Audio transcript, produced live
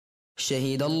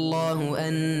شهد الله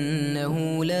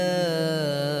أنه لا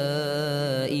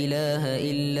إله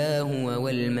إلا هو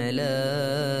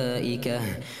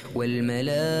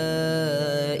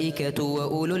والملائكة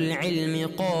وأولو العلم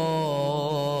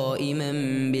قائما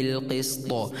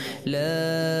بالقسط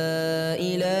لا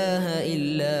إله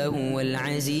إلا هو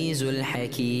العزيز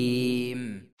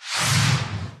الحكيم.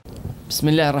 بسم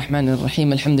الله الرحمن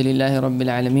الرحيم. الحمد لله رب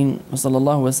العالمين، وصلى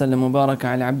الله وسلم وبارك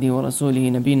على عبده ورسوله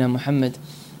نبينا محمد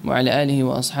وعلى آله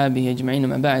وأصحابه أجمعين.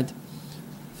 ما بعد.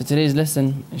 For today's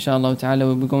lesson, inshallah ta'ala,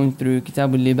 we'll be going through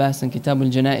Kitab al-Libas and Kitab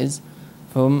al-Janaiz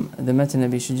from the Matan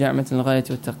Abi Shuja' Matan al-Ghayat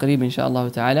wa al-Taqrib,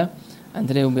 inshallah ta'ala. And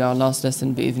today will be our last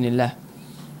lesson, bi'idhnillah.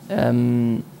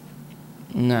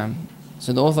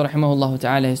 So the author, rahimahullah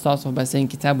ta'ala, he starts off by saying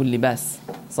Kitab al-Libas.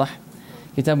 Sah?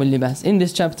 Kitab al-Libas. In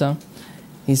this chapter,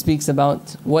 he speaks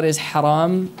about what is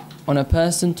haram on a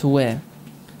person to wear.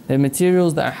 The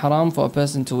materials that are haram for a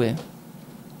person to wear.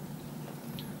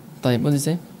 طيب, what does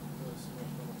he say?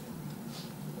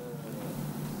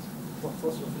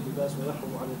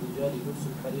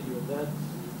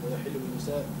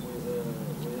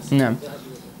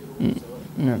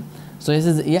 نعم. So he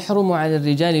says يحرم على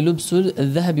الرجال لبس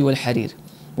الذهب والحرير.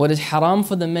 What is haram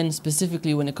for the men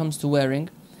specifically when it comes to wearing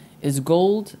is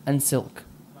gold and silk.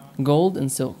 Gold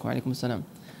and silk. Wa alaikum salam.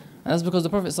 And that's because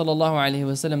the Prophet sallallahu alaihi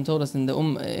wasallam told us in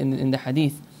the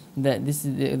hadith that this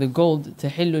is the gold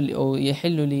تحل أو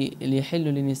يحل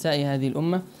لنساء هذه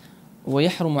الأمة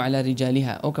ويحرم على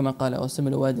رجالها أو كما قال أو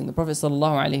similar wording. The Prophet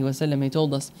sallallahu alaihi wasallam, he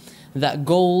told us that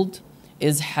gold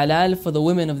is halal for the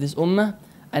women of this ummah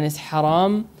and is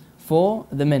haram for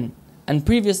the men. And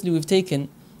previously we've taken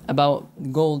about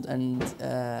gold and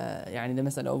the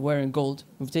mas'ala of wearing gold.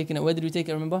 We've taken it. Where did we take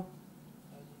it? Remember?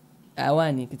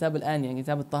 Awani, Kitab al-Aniya,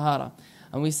 Kitab al-Tahara.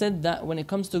 And we said that when it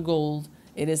comes to gold,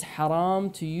 it is haram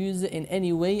to use it in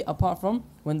any way apart from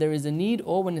when there is a need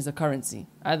or when it's a currency.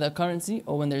 Either a currency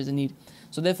or when there is a need.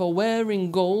 So therefore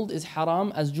wearing gold is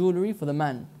haram as jewelry for the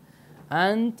man.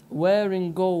 And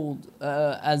wearing gold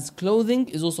as clothing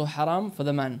is also haram for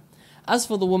the man. As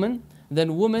for the woman, then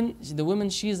the woman,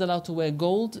 she is allowed to wear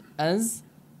gold as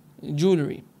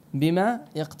jewelry. بما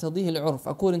يقتضيه العرف,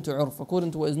 according to urf,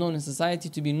 according to what is known in society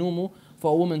to be normal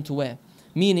for a woman to wear.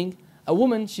 Meaning, a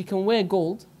woman, she can wear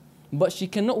gold, but she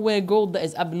cannot wear gold that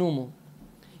is abnormal.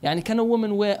 Can a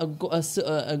woman wear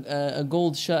a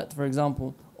gold shirt, for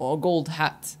example, or a gold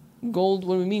hat? Gold,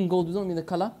 when we mean gold, we don't mean the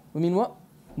color. We mean what?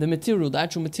 The material, the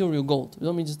actual material gold. We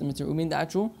don't mean just the material. We mean the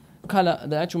actual color,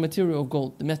 the actual material of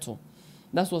gold, the metal.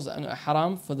 That's what's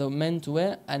haram for the men to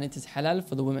wear, and it is halal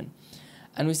for the women.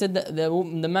 And we said that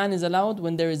the man is allowed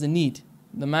when there is a need.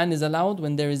 The man is allowed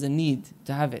when there is a need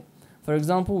to have it. For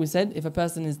example, we said if a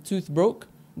person is tooth broke,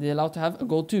 they're allowed to have a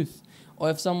gold tooth. Or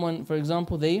if someone, for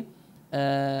example, they,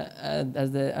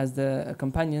 as the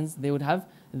companions, they would have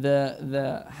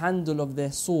the handle of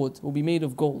their sword will be made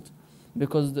of gold.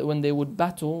 Because when they would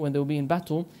be in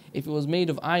battle, if it was made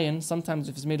of iron, sometimes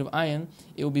if it's made of iron,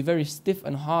 it will be very stiff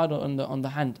and hard on the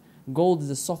hand. Gold is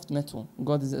a soft metal.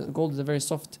 Gold is a very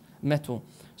soft metal.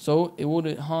 So it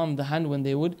wouldn't harm the hand when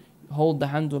they would hold the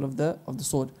handle of the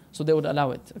sword. So they would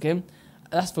allow it. Okay?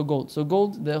 That's for gold. So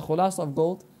gold, the khulasa of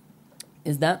gold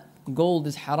is that gold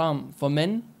is haram for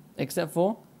men except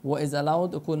for what is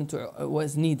allowed according to what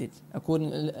is needed.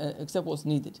 Except what's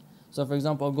needed. So for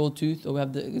example, a gold tooth, or we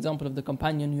have the example of the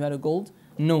companion who had a gold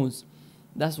nose.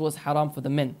 That's what's haram for the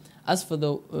men. As for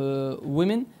the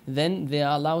women, then they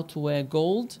are allowed to wear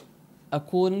gold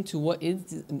according to what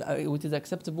is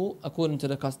acceptable according to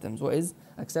the customs. What is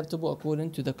acceptable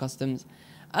according to the customs.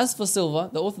 As for silver,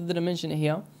 the author didn't mention it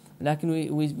here, but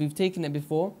we've taken it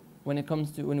before when it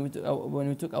comes to when we took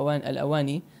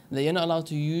al-awani, that you're not allowed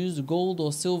to use gold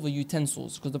or silver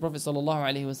utensils, because the Prophet sallallahu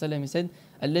alaihi wasallam, he said,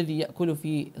 الذي يأكل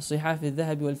في صحاف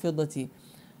الذهب والفضة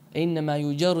إنما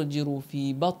يجرجر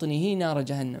في بطنه نار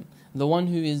جهنم. The one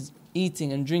who is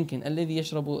eating and drinking, الذي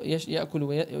يشرب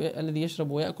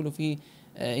ويأكل في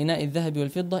إناء الذهب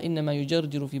والفضة إنما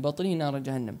يجرجر في بطنه نار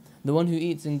جهنم. The one who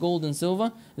eats in gold and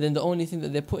silver, then the only thing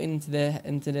that they put into their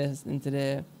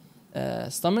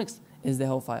stomachs is the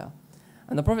hellfire.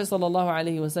 And the Prophet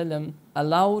ﷺ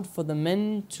allowed for the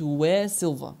men to wear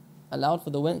silver. Allowed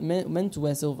for the men to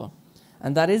wear silver.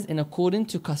 And that is in according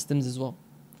to customs as well.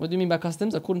 What do you mean by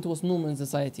customs? According to what's normal in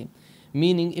society.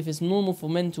 Meaning, if it's normal for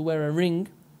men to wear a ring,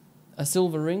 a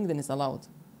silver ring, then it's allowed.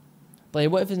 But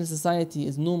what if in society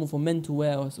it's normal for men to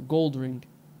wear a gold ring?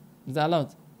 Is that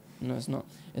allowed? No, it's not.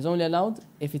 It's only allowed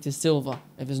if it is silver,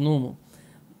 if it's normal.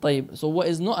 So what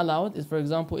is not allowed is, for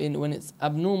example, when it's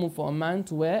abnormal for a man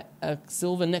to wear a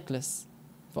silver necklace.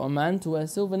 For a man to wear a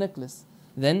silver necklace,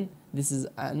 then this is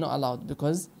not allowed,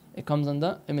 because it comes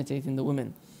under imitating the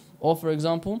women. Or for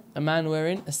example, a man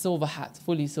wearing a silver hat,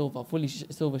 fully silver,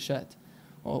 silver shirt,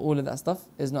 or all of that stuff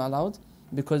is not allowed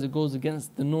because it goes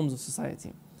against the norms of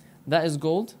society. That is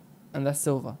gold and that's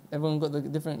silver. Everyone got the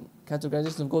different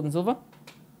categorizations of gold and silver?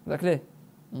 Is that clear?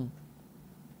 You're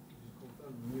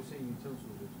saying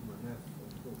utensils,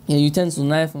 Yeah, utensils,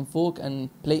 knife and fork and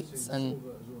plates and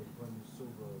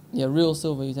real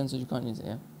silver utensils you can't use it,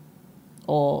 yeah.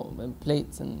 Or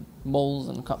plates and bowls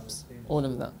and cups, all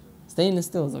of that. Stainless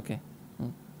steel is okay.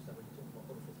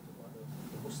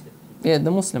 Yeah,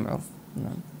 the Muslim urf. No.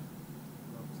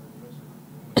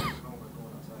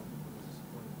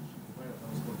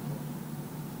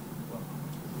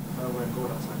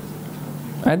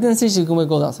 I didn't say she can wear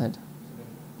gold outside.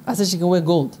 I said she can wear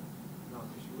gold.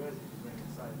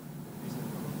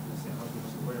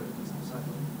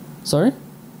 Sorry?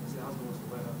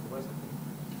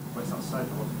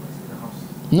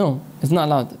 No, it's not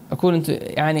allowed. According to,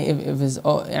 if it's,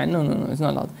 no, it's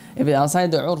not allowed. If it's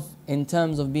outside the urf in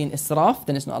terms of being israf,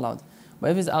 then it's not allowed.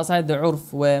 But if it's outside the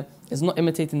urf where it's not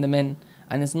imitating the men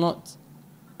and it's not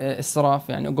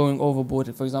israf, going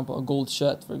overboard, for example, a gold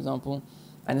shirt, for example,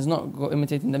 and it's not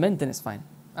imitating the men, then it's fine.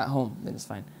 At home, then it's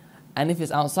fine. And if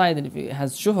it's outside and if it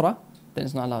has shuhra, then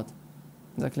it's not allowed.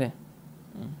 Is that clear?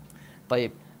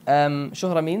 طيب.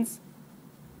 Shuhra means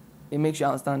it makes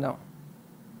you stand out.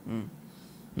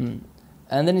 And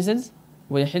then he says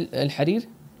ويحل الحرير.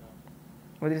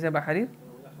 What did he say about حرير?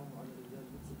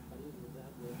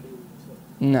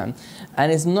 نعم.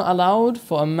 And it's not allowed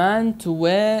for a man to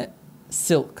wear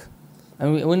silk.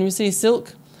 And when we say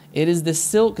silk, it is the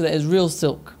silk that is real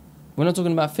silk. We're not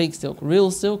talking about fake silk.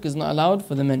 Real silk is not allowed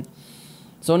for the men.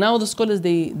 So now the scholars,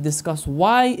 they discuss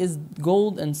why is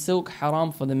gold and silk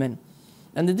haram for the men.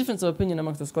 And the difference of opinion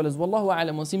amongst the scholars, wallahu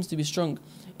a'lam, what seems to be strong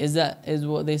is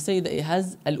what they say, that it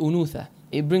has al-unutha.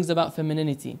 It brings about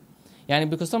femininity.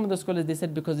 Because some of the scholars, they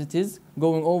said because it is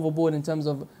going overboard in terms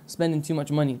of spending too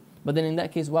much money. But then in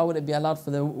that case, why would it be allowed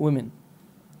for the women?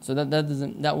 So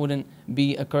that wouldn't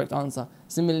be a correct answer.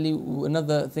 Similarly,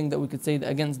 another thing that we could say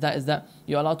against that is that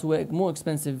you're allowed to wear more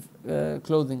expensive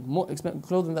clothing,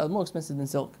 clothing that is more expensive than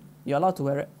silk. You're allowed to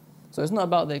wear it. So it's not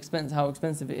about the expense, how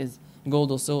expensive it is,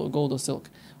 gold or silk.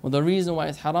 Well, the reason why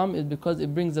it's haram is because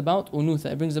it brings about unutha,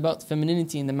 it brings about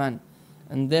femininity in the man,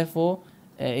 and therefore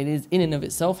it is in and of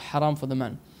itself haram for the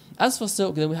man. As for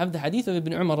silk, then we have the hadith of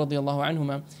Ibn Umar radiallahu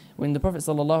anhuma, when the Prophet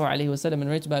sallallahu alaihi wasallam,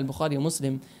 narrated by Al-Bukhari and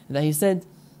Muslim, that he said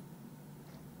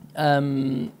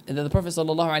that the Prophet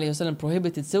sallallahu alaihi wasallam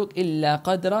prohibited silk إلا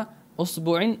قدر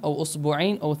أصبع أو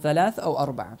أصبعين أو ثلاث أو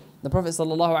أربعة. The Prophet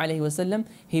sallallahu alaihi wasallam,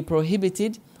 he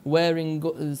prohibited wearing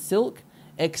silk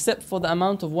except for the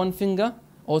amount of 1 finger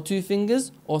or 2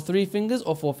 fingers or 3 fingers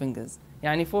or 4 fingers.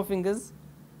 4 fingers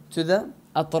to the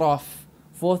atraf,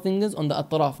 4 fingers on the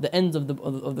atraf, the ends of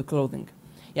the clothing.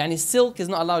 Silk is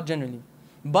not allowed generally,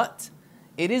 but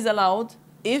it is allowed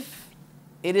if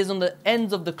it is on the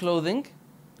ends of the clothing,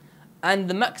 and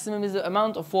the maximum is the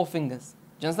amount of 4 fingers.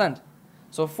 Do you understand?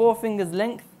 So 4 fingers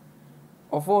length,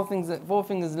 or 4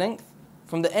 fingers length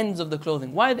from the ends of the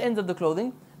clothing. Why the ends of the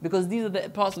clothing? Because these are the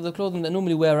parts of the clothing that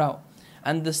normally wear out.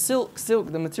 And the silk,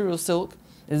 the material silk,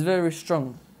 is very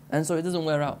strong. And so it doesn't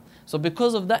wear out. So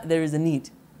because of that, there is a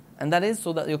need. And that is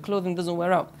so that your clothing doesn't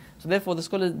wear out. So therefore, the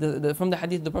scholars, from the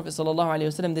hadith, the Prophet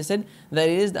ﷺ, they said that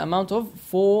it is the amount of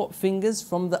 4 fingers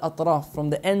from the atraf, from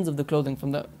the ends of the clothing,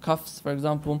 from the cuffs, for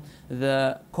example,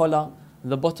 the collar,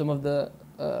 the bottom of the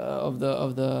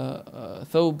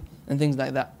thobe, and things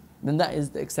like that. Then that is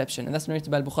the exception. And that's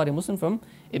narrated by Al-Bukhari and Muslim from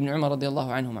Ibn Umar radiallahu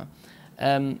anhuma.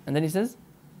 And then he says,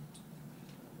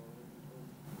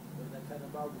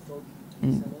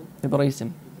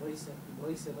 إبريسم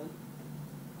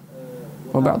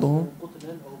وبعضه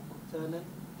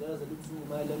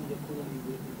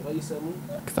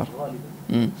أكثر.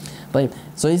 طيب.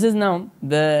 So he says now,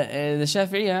 the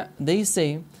Shafi'iyya, they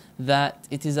say that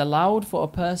it is allowed for a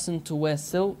person to wear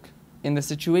silk in the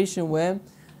situation where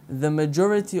the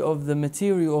majority of the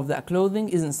material of that clothing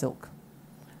isn't silk.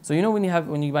 So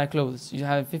when you buy clothes, you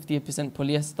have 50%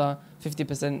 polyester,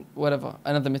 50% whatever,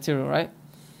 another material, right?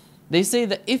 They say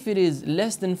that if it is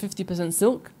less than 50%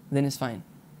 silk, then it's fine.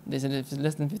 They said if it's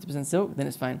less than 50% silk, then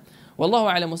it's fine.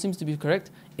 Wallahu a'lam, what seems to be correct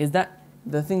is that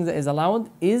the thing that is allowed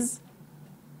is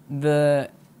the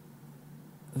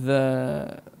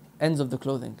ends of the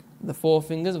clothing, the 4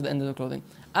 fingers of the end of the clothing.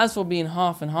 As for being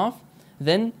half and half,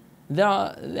 then there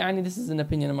are, this is an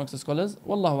opinion amongst the scholars.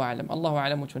 Wallahu a'lam. Allahu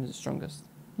a'lam which one is the strongest.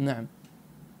 Na'am.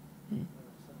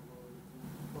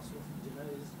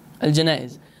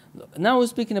 Al-Janaiz. Now we're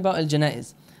speaking about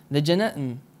Al-Janaiz. The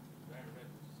Janaiz.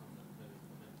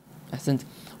 أحسنت.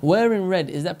 Wearing red,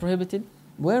 is that prohibited?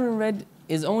 Wearing red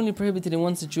is only prohibited in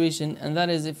one situation, and that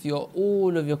is if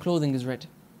all of your clothing is red.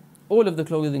 All of the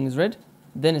clothing is red,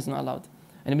 then it's not allowed.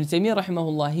 And Ibn Taymiyyah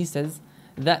rahimahullah, he says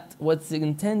that what's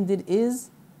intended is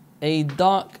a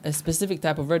specific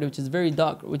type of red, which is very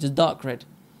dark, which is dark red.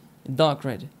 Dark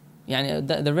red. Yani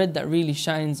the red that really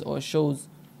shines or shows.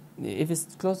 If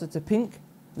it's closer to pink,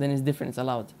 then it's different, it's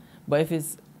allowed. But if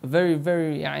it's very,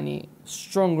 very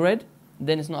strong red,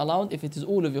 then it's not allowed if it is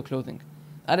all of your clothing.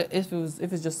 If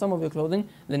it's just some of your clothing,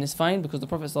 then it's fine, because the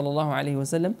Prophet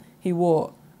ﷺ, he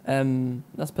wore,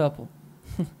 that's purple.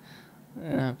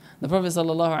 The Prophet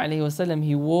ﷺ,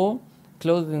 he wore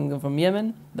clothing from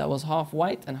Yemen that was half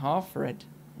white and half red.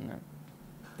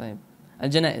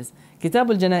 Al-Janaiz.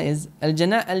 Kitab al-Janaiz.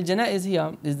 Al-Janaiz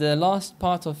here is the last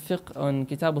part of fiqh on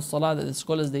Kitab al-Salah that the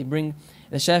scholars they bring,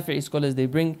 the Shafi'i scholars they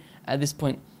bring at this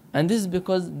point. And this is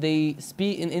because they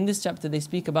speak, in this chapter they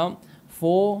speak about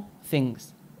 4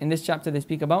 things. In this chapter they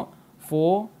speak about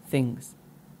 4 things.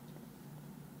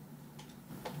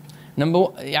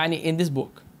 In this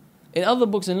book. In other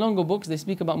books, in longer books, they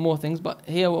speak about more things, but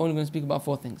here we're only going to speak about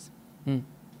 4 things.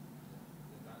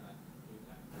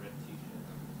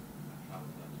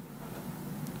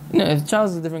 No, if the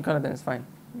trousers is a different color, then it's fine.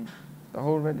 The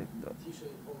whole red.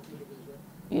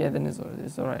 Yeah, then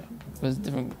it's alright. Because it's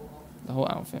different, the whole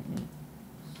outfit.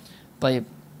 طيب.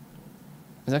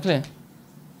 Is that clear?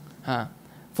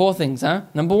 4 things,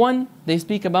 Number 1, they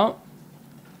speak about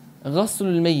غسل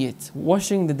الميت,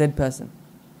 washing the dead person.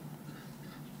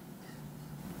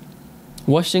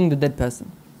 Washing the dead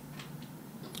person.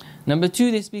 Number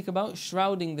 2, they speak about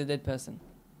shrouding the dead person.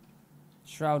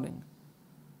 Shrouding.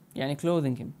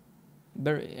 Clothing him.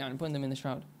 Putting them in the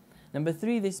shroud. Number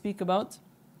 3, they speak about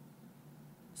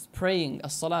praying,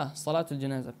 as-salah, salatul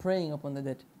janazah, praying upon the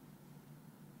dead.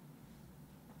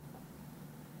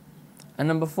 And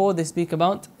number 4, they speak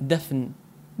about dafn,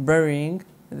 burying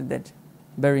the dead.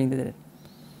 Burying the dead.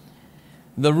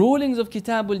 The rulings of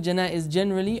Kitab al-Janaiz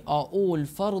generally are all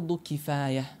fardu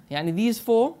kifayah.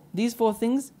 These four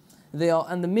things, they are,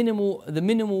 and the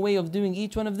minimal way of doing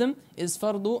each one of them is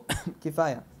fardu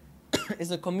kifayah.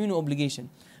 It's a communal obligation,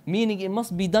 meaning it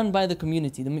must be done by the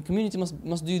community. The community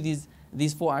must do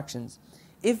these 4 actions.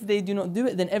 If they do not do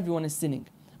it, then everyone is sinning.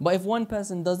 But if one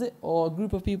person does it, or a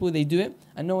group of people they do it,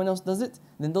 and no one else does it,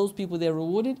 then those people they are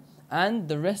rewarded, and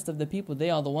the rest of the people they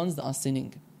are the ones that are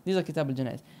sinning. These are Kitab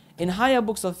al-Janaiz. In higher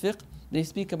books of fiqh, they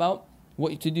speak about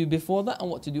what to do before that and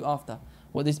what to do after.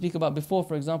 What they speak about before,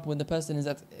 for example, when the person is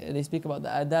they speak about the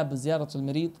adab, ziyarat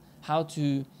al-marid, how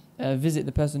to visit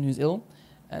the person who's ill.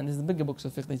 And there's the bigger books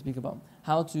of fiqh they speak about.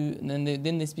 How to, and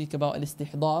then they speak about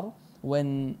al-istihdar,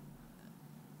 when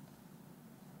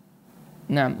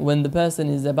the person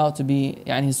is about to be,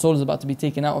 his soul is about to be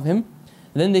taken out of him.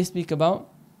 Then they speak about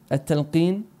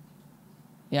at-talqeen,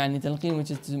 talqeen,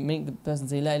 which is to make the person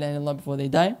say la ilaha illallah before they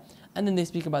die. And then they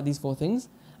speak about these 4 things.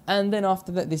 And then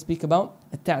after that they speak about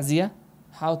at-ta'ziyah,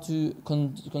 how to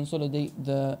consolidate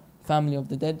the family of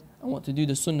the dead and what to do,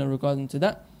 the sunnah regarding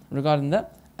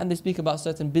that. And they speak about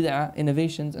certain bid'ah,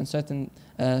 innovations, and certain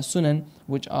sunan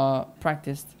which are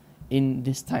practiced in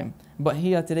this time. But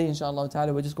here today, inshallah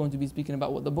ta'ala, we're just going to be speaking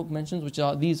about what the book mentions, which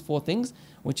are these 4 things,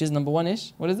 which is number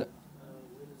 1-ish. What is it?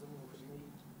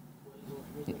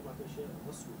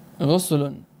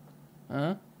 Ghuslun.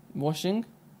 Washing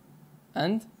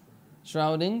and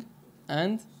shrouding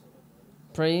and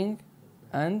praying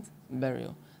and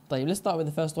burial. طيب, let's start with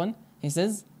the first one. He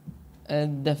says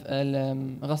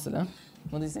غسل.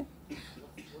 What did he say?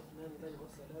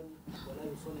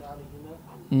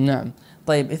 نعم.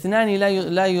 طيب, اثنان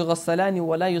لا يغسلان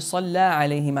ولا يصلى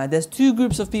عليهما. There's 2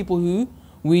 groups of people who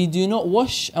we do not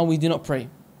wash and we do not pray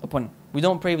upon. We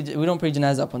don't pray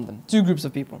janazah upon them. 2 groups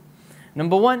of people.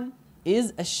 Number 1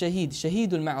 is الشهيد,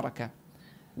 شهيد المعركة.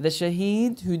 The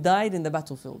shaheed who died in the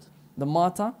battlefield. The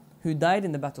martyr who died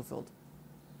in the battlefield.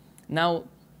 Now,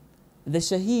 the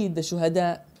shaheed, the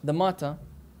shuhada, the martyr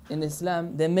in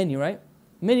Islam, there are many, right?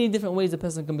 Many different ways a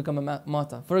person can become a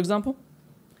martyr. For example,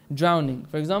 drowning.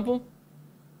 For example,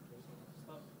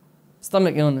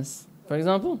 stomach illness. For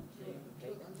example,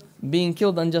 being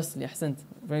killed unjustly. أحسنت.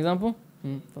 For example,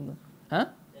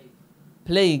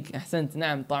 plague. أحسنت.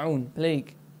 نعم. طاعون.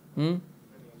 Plague.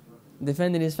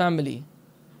 Defending his family.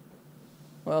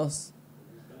 What else?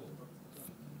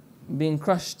 Being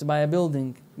crushed by a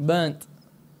building.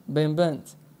 Being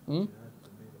burnt.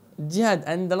 Jihad.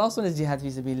 And the last one is jihad fi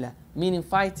sabilillah, meaning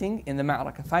fighting in the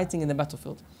ma'raka, fighting in the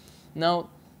battlefield. Now,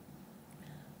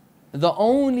 the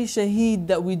only shaheed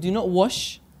that we do not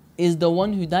wash is the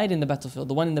one who died in the battlefield,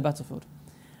 the one in the battlefield.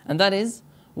 And that is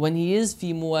when he is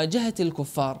fi muwajahat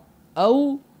al-kuffar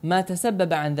أو ما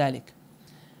تسبب عن ذلك.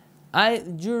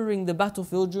 During the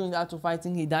battlefield, during the actual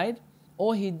fighting, he died,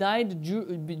 or he died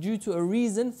due to a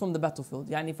reason from the battlefield.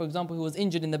 Yani, for example, he was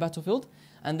injured in the battlefield,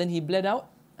 and then he bled out,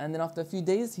 and then after a few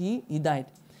days, he died.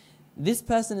 This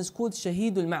person is called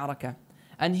Shahidul Ma'raka,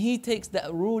 and he takes the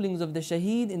rulings of the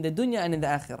Shaheed in the dunya and in the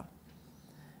akhirah.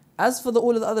 As for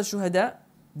all of the other shuhada,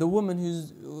 the woman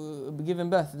who's given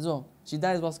birth as well, she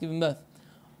dies whilst giving birth.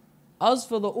 As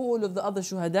for all of the other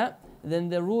shuhada, then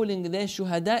the ruling their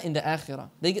shuhada in the akhirah.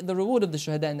 They get the reward of the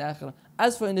shuhada in the akhirah.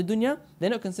 As for in the dunya, they're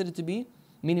not considered to be,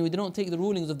 meaning we don't take the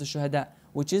rulings of the shuhada,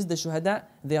 which is the shuhada,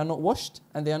 they are not washed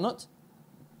and they are not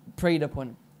prayed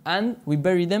upon. And we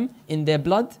bury them in their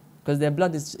blood, because their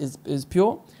blood is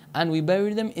pure, and we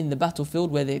bury them in the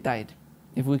battlefield where they died,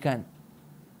 if we can.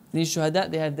 These shuhada,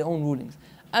 they have their own rulings.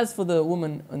 As for the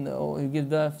woman who gives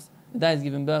birth, dies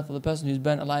giving birth, or the person who's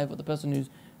burnt alive, or the person who's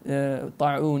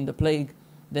ta'un, the plague,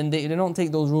 then they don't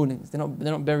take those rulings. They're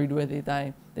not buried where they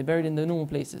die. They're buried in the normal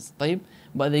places. طيب?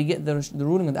 But they get the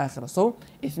ruling of the akhirah. So,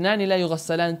 اثنان لا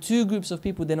يغسلان, two groups of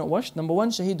people they're not washed. Number one,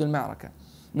 شهيد المعركة.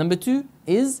 Number two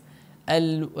is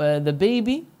the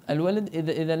baby, الولد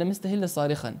إذا لم يستهل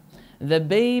صارخا. The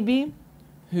baby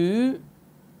who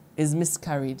is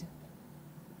miscarried.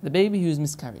 The baby who is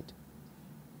miscarried.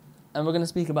 And we're going to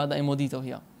speak about that in more detail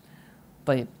here.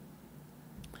 طيب.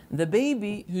 The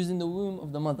baby who's in the womb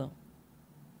of the mother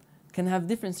can have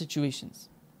different situations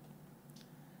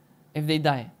if they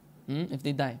die. If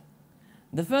they die.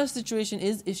 The first situation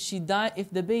is if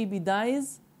the baby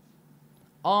dies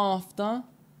after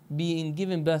being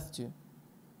given birth to.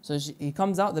 So he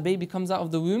comes out, the baby comes out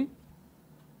of the womb.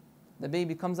 The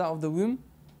baby comes out of the womb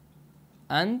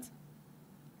and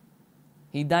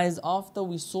he dies after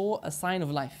we saw a sign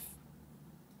of life.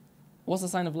 What's the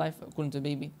sign of life according to a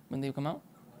baby when they come out?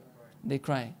 They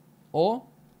cry. Or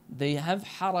they have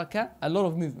haraka, a lot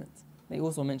of movement. They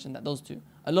also mentioned that, those two.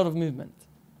 A lot of movement.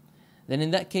 Then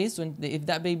in that case, if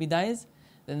that baby dies,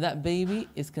 then that baby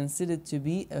is considered to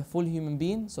be a full human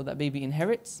being. So that baby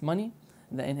inherits money.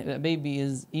 That baby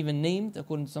is even named,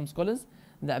 according to some scholars.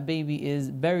 That baby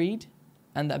is buried,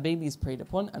 and that baby is prayed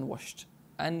upon and washed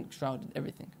and shrouded,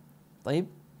 everything. طيب?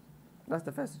 That's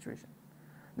the first situation.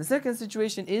 The second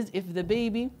situation is if the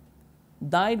baby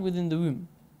died within the womb.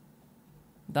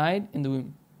 Died in the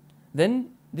womb. Then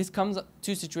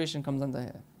two situations comes under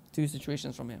here. Two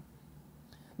situations from here.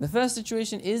 The first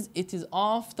situation is it is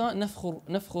after nafkhur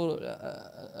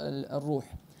al-ruh.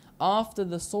 After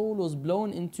the soul was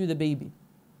blown into the baby.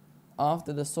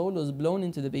 After the soul was blown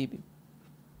into the baby.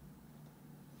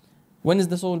 When is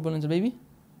the soul blown into the baby?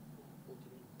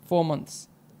 4 months.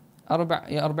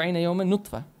 40 يوما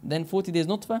نطفة. Then 40 days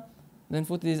نطفة. Then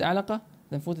 40 days علقة.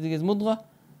 Then 40 days مضغة.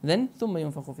 Then ثم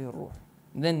ينفخ فيه الروح.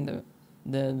 Then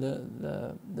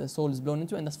the soul is blown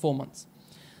into, and that's 4 months.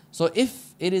 So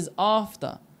if it is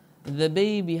after the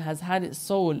baby has had its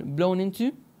soul blown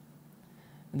into,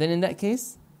 then in that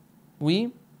case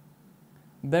we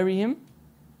bury him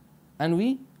and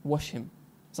we wash him.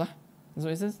 صح? That's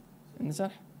what it says in the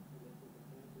sharh.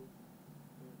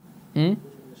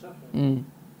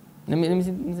 Let me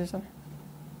see the sharh.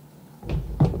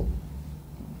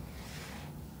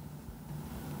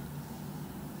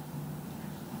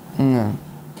 No.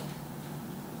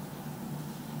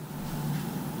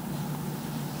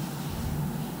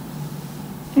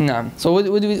 No. So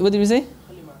what did we say?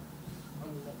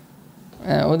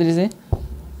 What did he say?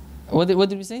 What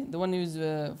did we say? The one who's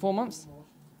 4 months?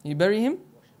 You bury him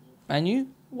and you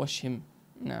wash him.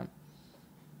 No.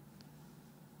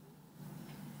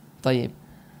 طيب.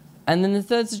 And then the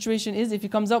third situation is if he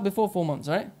comes out before 4 months,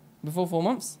 right? Before 4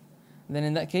 months, then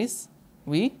in that case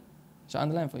shall I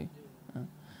underline for you?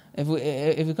 If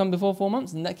we come before 4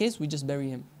 months, in that case we just bury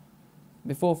him.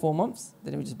 Before 4 months,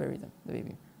 then we just bury the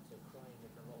baby. So crying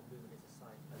if a lot of movement is a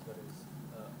sign as well as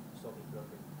sobbing, blood.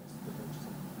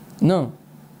 No.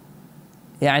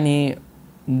 يعني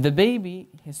the baby,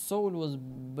 his soul was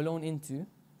blown into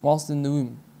whilst in the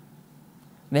womb.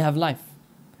 They have life.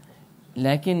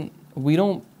 Lakin we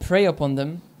don't pray upon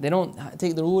them. They don't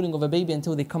take the ruling of a baby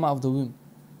until they come out of the womb.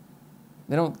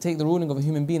 They don't take the ruling of a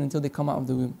human being until they come out of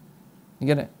the womb. You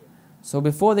get it? So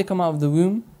before they come out of the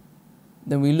womb,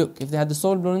 then we look. If they had the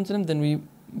soul blown into them, then we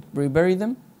bury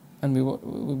them and we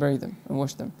bury them and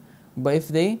wash them. But if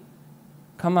they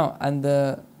come out and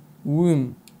the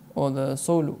womb or the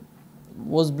soul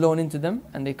was blown into them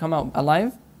and they come out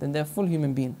alive, then they're a full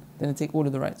human being. Then they take all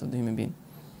of the rights of the human being.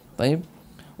 طيب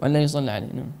وأن لا يصلى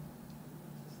عليه.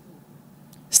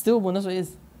 Stillborn, that's what it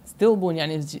is. Stillborn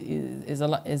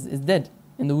is dead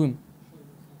in the womb.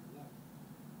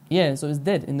 Yeah, so it's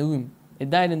dead in the womb. It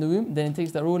died in the womb, then it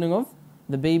takes the ruling of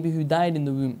the baby who died in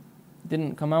the womb,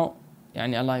 didn't come out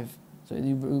يعني alive. So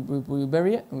we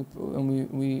bury it and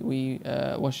we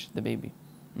wash the baby.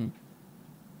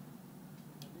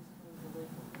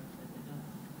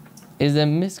 Is a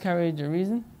miscarriage a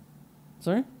reason?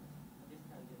 Sorry?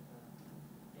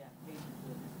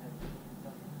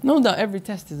 No doubt every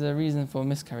test is a reason for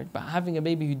miscarriage, but having a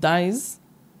baby who dies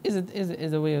is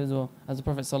a way as well. As the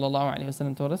Prophet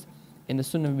ﷺ told us in the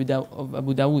Sunnah of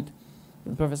Abu Dawood,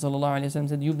 the Prophet ﷺ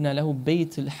said, "Yubna lahu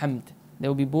Baytul Hamd." They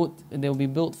will be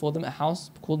built for them a house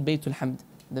called Baytul Hamd,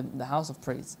 the house of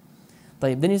praise.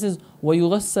 طيب, then he says,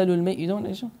 وَيُغَسَّلُ الْمَيْتُ. You don't,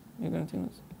 Aisha? You're going to take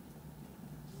this?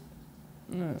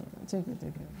 No, take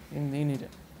it. You need it.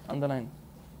 Underline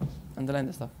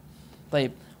the stuff.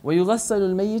 طيب.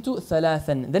 وَيُغَسَّلُ الْمَيِّتُ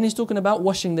ثَلَاثًا. Then he's talking about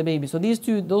washing the baby. So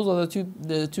those are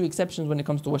the two exceptions when it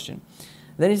comes to washing.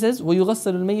 Then he says,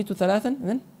 وَيُغَسَّلُ الْمَيِّتُ ثَلَاثًا. And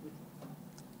then?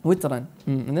 وِتْرًا.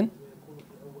 And then?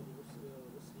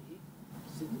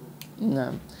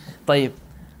 No. طيب.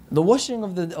 The washing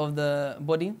of the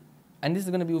body, and this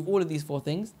is going to be with all of these four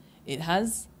things, it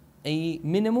has a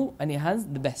minimal and it has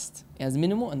the best. It has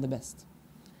minimal and the best.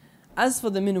 As for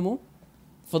the minimal,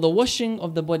 for the washing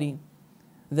of the body,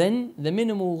 then the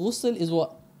minimal ghusl is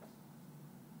what?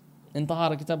 In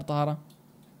Tahara, Kitab Tahara.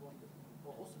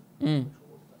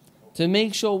 To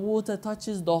make sure water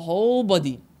touches the whole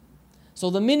body. So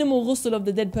the minimal ghusl of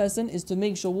the dead person is to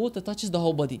make sure water touches the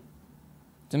whole body.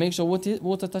 To make sure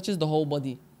water touches the whole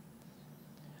body.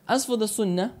 As for the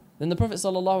sunnah, then the Prophet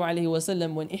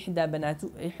ﷺ, when إحدى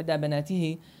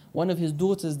بناته, one of his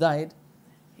daughters died,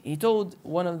 he told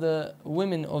one of the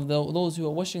women of those who were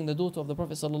washing the daughter of the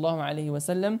Prophet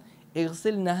ﷺ,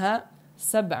 اغسلنها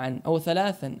سبعا أو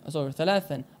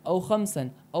ثلاثا أو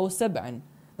خمسا أو سبعا.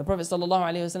 The Prophet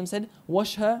ﷺ said,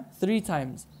 wash her 3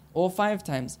 times or 5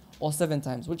 times or 7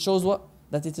 times, which shows what?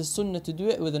 That it is sunnah to do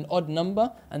it with an odd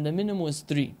number and the minimum is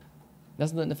 3.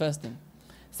 That's not the first thing.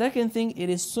 Second thing, it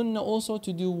is sunnah also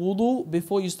to do wudu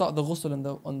before you start the ghusl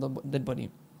on the dead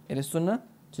body. It is sunnah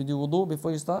to do wudu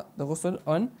before you start the ghusl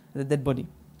on the dead body.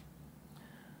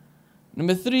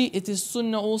 Number 3, it is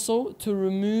sunnah also to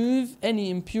remove any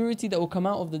impurity that will come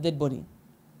out of the dead body.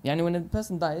 Yani when a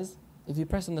person dies, if you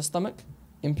press on the stomach,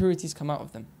 impurities come out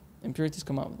of them.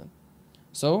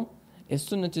 So, it's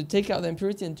sunnah to take out the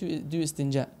impurity and to do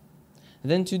istinja.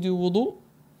 Then to do wudu.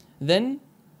 Then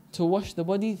to wash the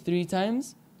body 3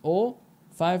 times or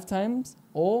 5 times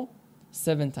or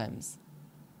 7 times.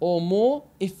 Or more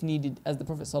if needed, as the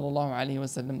Prophet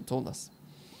ﷺ told us.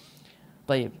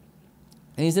 طيب.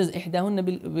 And he says, إحداهن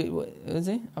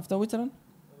after witran?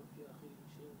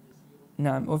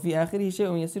 نعم. وفي آخره شيء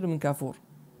يسير من كافور.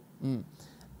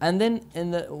 And then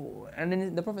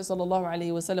the Prophet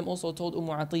ﷺ also told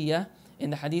Atiyah in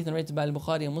the hadith narrated by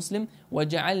Al-Bukhari and Muslim,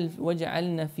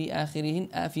 وَجَعَلْنَا فِي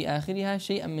آخِرِهَا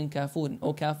شَيْئًا مِّن كَافُورٍ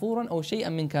أو كَافُورًا أو شَيْئًا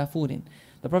مِّن كَافُورٍ.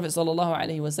 The Prophet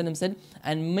ﷺ said,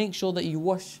 and make sure that you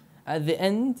wash at the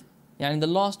end, in the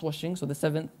last washing, so the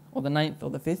 7th or the 9th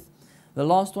or the 5th, the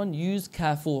last one, use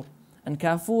kafur. And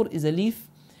kafur is a leaf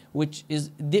which is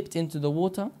dipped into the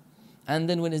water. And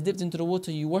then when it's dipped into the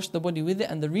water, you wash the body with it.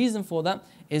 And the reason for that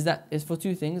is for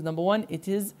 2 things. Number 1, it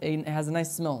has a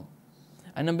nice smell.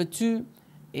 And number 2,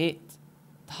 it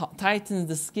tightens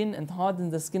the skin and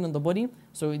hardens the skin on the body.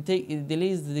 So it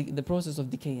delays the process of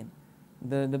decaying.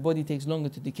 The body takes longer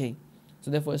to decay.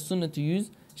 So therefore it's sunnah to use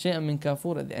shay'an min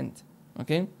kafur at the end.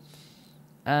 Okay?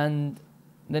 And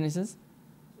then he says,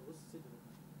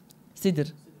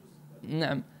 Sidr.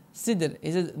 Naam. Sidr.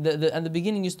 He says, at the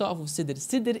beginning you start off with sidr.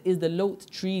 Sidr is the lot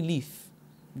tree leaf.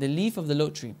 The leaf of the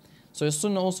lot tree. So it's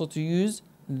sunnah also to use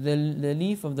the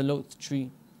leaf of the lot tree.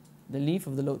 The leaf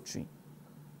of the lot tree.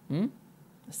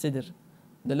 Sidr.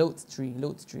 The lot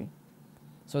tree.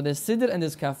 So there's sidr and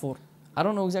there's kafur. I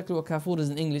don't know exactly what kafur is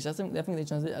in English. I think they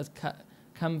translate it as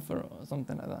camphor or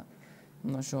something like that.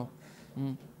 I'm not sure.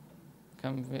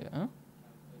 Camphor, huh?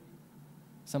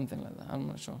 Something like that. I'm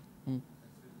not sure.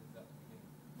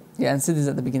 Yeah, and sidr is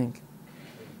at the beginning.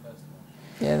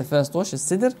 Yeah, the first wash is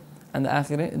sidr, and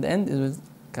the end is with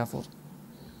kafur.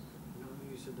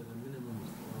 You said that the minimum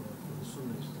for the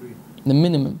sunnah is 3. The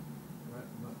minimum. Right?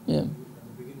 Yeah. At the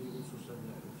beginning you also said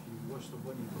that if you wash the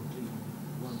body completely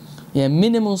once. Yeah,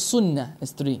 minimal sunnah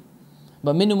is 3.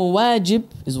 But minimal wajib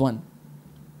is 1.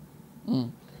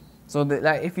 So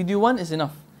if you do 1, it's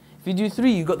enough. If you do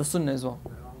 3, you got the sunnah as well. I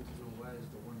want to know why is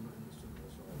the 1 not in the sunnah?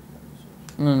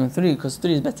 That's all. No, 3, because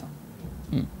 3 is better.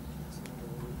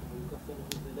 ويكفن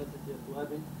في ثلاثة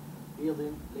أثواب بيض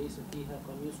ليس فيها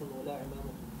قميص ولا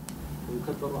عمامة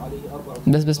ويكبر عليه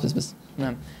 4 بس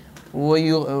نعم.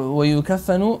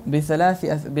 ويكفن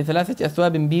بثلاثة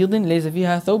أثواب بيض ليس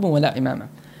فيها ثوب ولا عمامة.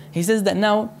 He says that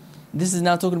now, this is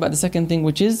now talking about the second thing,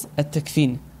 which is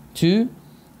التكفين, to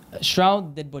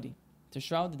shroud the dead body. To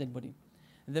shroud the dead body.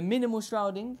 The minimal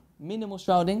shrouding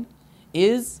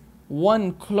is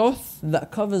one cloth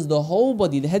that covers the whole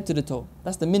body, the head to the toe.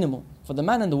 That's the minimal for the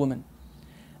man and the woman.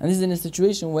 And this is in a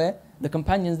situation where the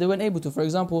companions, they weren't able to. For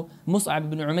example, Mus'ab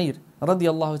ibn Umair,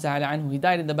 radiyallahu ta'ala anhu, he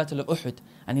died in the Battle of Uhud.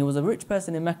 And he was a rich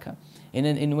person in Mecca.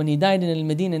 And when he died in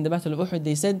Al-Madinah in the Battle of Uhud,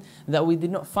 they said that we did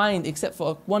not find except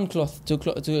for one cloth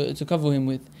to cover him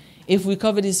with. If we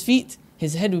covered his feet,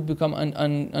 his head would become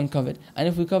uncovered. And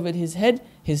if we covered his head,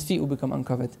 his feet would become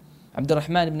uncovered.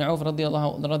 Abdurrahman ibn Auf,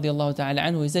 radiyallahu ta'ala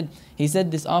anhu, he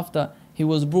said this after he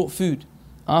was brought food.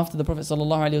 After the Prophet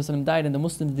ﷺ died and the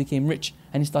Muslims became rich,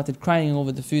 and he started crying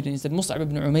over the food, and he said, Mus'ab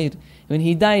ibn Umair, when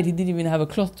he died, he didn't even have a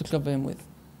cloth to cover him with.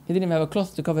 He didn't even have a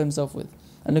cloth to cover himself with.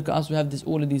 And look at us, we have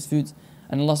all of these foods.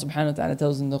 And Allah subhanahu wa ta'ala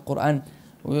tells in the Quran,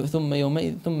 ثُمَّ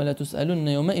لَتُسْأَلُنَّ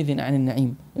يَوْمَئِذٍ عَنِ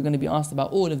النَّعِيمِ. You're going to be asked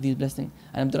about all of these blessings.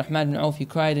 And Abdurrahman ibn Auf, he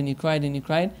cried and he cried and he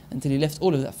cried until he left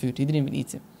all of that food. He didn't even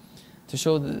eat it. To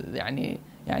show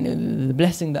the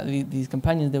blessing that these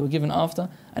companions, they were given after,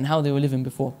 and how they were living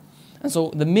before. And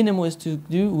so the minimum is to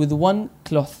do with one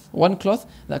cloth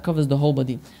that covers the whole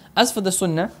body. As for the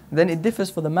sunnah, then it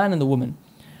differs for the man and the woman.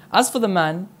 As for the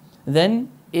man, then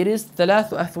it is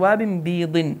ثلاث أثواب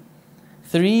بيض,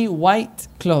 3 white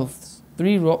clothes.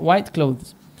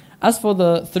 As for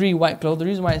the 3 white clothes, the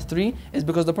reason why it's 3 is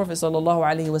because the Prophet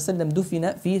ﷺ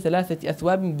دفن في 3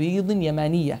 أثواب بيض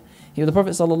يمانية. The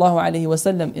Prophet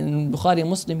ﷺ in Bukhari and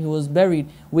Muslim, he was buried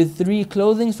with 3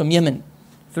 clothing from Yemen.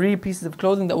 3 pieces of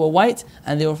clothing that were white,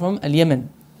 and they were from Yemen.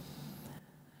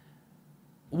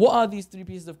 What are these 3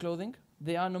 pieces of clothing?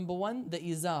 They are, number 1, the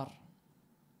izar.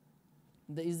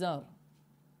 The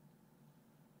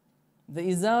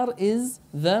izar is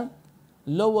the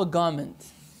lower garment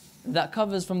that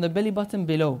covers from the belly button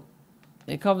below.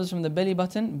 It covers from the belly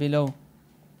button below.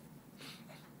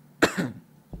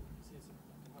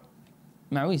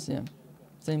 Ma'wis, yeah.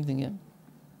 Same thing, yeah.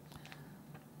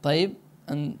 طيب,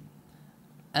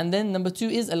 and then number 2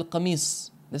 is al-qamis.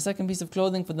 The second piece of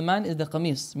clothing for the man is the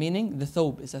qamis, meaning the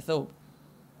thobe. It's a thobe.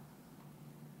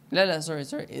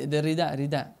 Sorry. The rida.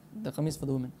 The qamis for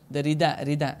the woman. The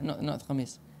rida, not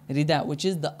qamis. Rida, which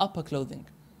is the upper clothing.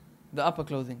 The upper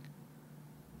clothing.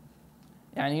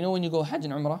 Yani, you know when you go Hajj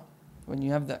and Umrah, when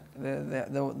you have the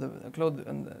clothes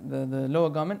and the lower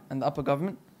garment and the upper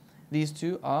garment, these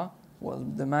 2 are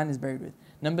what the man is buried with.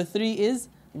 Number 3 is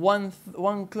one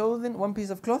piece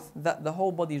of cloth that the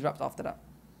whole body is wrapped after that.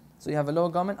 So you have a lower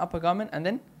garment, upper garment, and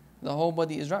then the whole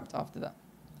body is wrapped after that.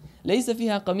 ليس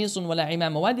فيها قميص ولا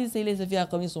عمامة. Why did he say ليس فيها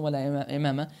قميص ولا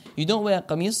عمامة? You don't wear a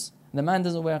qamis. The man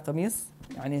doesn't wear a qamis.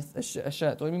 يعني a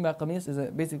shirt. What I mean by qamis is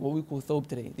basically what we call thobe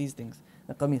today. These things,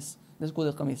 the qamis. Let's call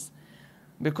it qamis.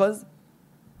 Because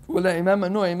ولا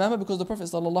عمامة, no عمامة, because the Prophet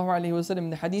ﷺ in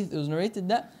the hadith, it was narrated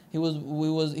that he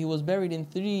was buried in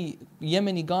 3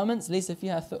 Yemeni garments. ليس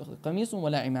فيها قميص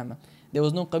ولا عمامة. There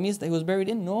was no qamis that he was buried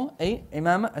in, nor a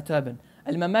imama, a turban.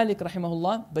 Al-Imam Malik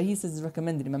rahimahullah, but he says it's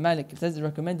recommended. Imam Malik says it's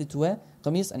recommended to wear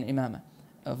qamis and imama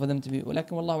for them to be.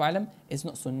 ولكن والله أعلم, it's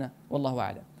not sunnah. والله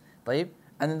أعلم. طيب.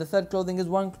 And then the third clothing is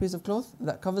one piece of cloth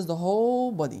that covers the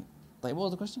whole body. طيب, what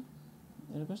was the question?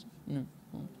 You had a question? No.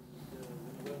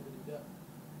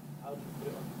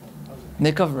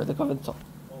 They cover the top.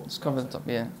 Just cover the top,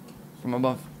 yeah, from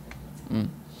above.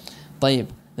 طيب.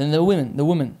 Then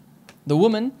the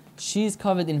woman, she's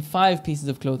covered in 5 pieces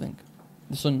of clothing.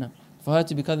 The sunnah, for her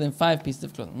to be covered in 5 pieces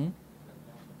of clothing.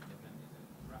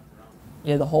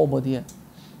 Yeah, the whole body, yeah.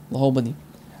 The whole body.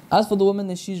 As for the woman,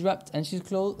 then she's wrapped and she's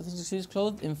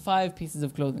clothed in 5 pieces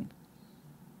of clothing.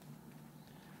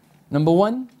 Number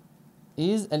 1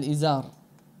 is al-izar,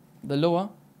 the lower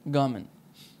garment,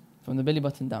 from the belly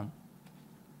button down.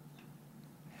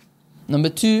 Number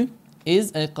 2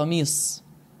 is al-qamis,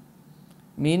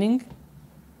 meaning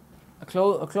a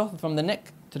cloth from the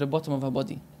neck to the bottom of her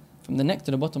body. From the neck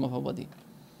to the bottom of her body.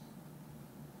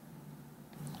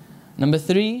 Number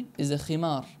 3 is a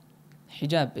khimar,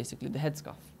 hijab, basically, the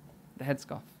headscarf.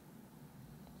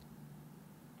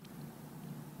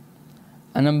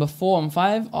 And number 4 and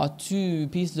 5 are 2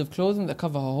 pieces of clothing that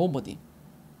cover her whole body.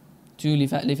 2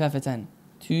 lifafatan.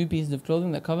 2 pieces of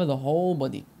clothing that cover the whole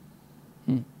body.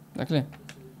 Is that clear?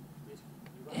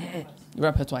 You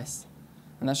wrap her twice.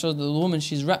 And that shows that the woman,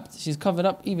 she's wrapped, she's covered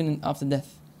up even after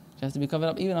death. She has to be covered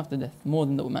up even after death, more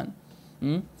than the man.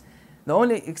 The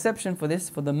only exception for this,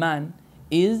 for the man,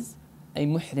 is a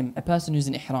muhrim, a person who's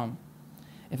in ihram.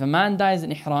 If a man dies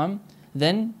in ihram,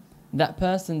 then that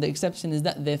person, the exception is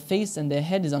that their face and their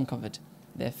head is uncovered.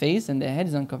 Their face and their head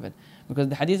is uncovered. Because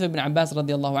the hadith of Ibn Abbas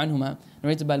radiallahu anhuma,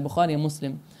 narrated by Al-Bukhari and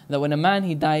Muslim, that when a man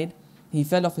he died, he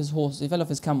fell off his horse, he fell off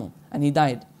his camel, and he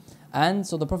died. And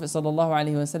so the Prophet sallallahu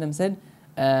alaihi wasallam said,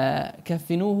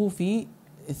 كفنوه في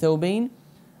ثوبين.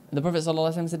 The Prophet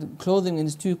sallallahu alaihi wasallam said, clothing in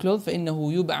his two clothes,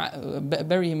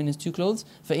 bury him in his two clothes,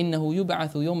 فإنه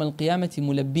يبعث يوم القيامة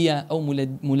ملبيا أو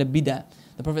ملبدا.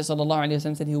 The Prophet sallallahu alaihi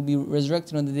wasallam said he will be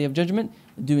resurrected on the day of judgment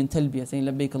doing talbiyah, saying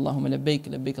labbaik Allahumma labbaik,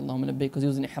 labbaik Allahumma labbaik, because he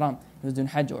was in ihram, he was doing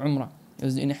hajj or umrah, he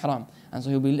was in ihram, and so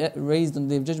he will be raised on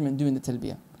the day of judgment doing the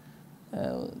talbiyah.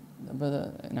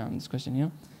 Brother, now this question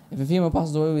here: if a female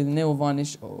passes away with nail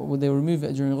varnish, would they remove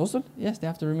it during ghusl? Yes, they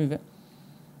have to remove it.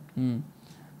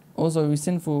 Also, are we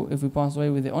sinful if we pass away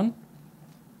with it on?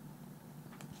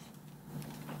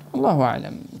 Allahu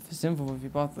a'lam. If it's sinful if you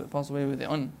pass away with it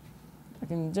on,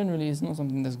 like generally it's not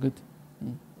something that's good.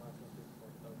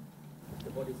 The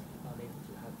body is unable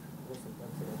to have ghusl done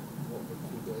to them. What would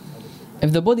you do?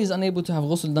 If the body is unable to have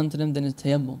ghusl done to them, then it's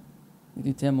tayammum. You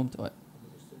do tayammum to it.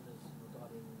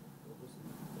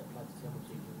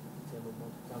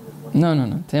 No.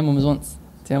 Tayammum is once.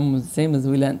 Tayammum is the same as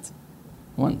we learnt.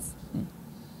 Once.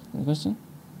 Any question?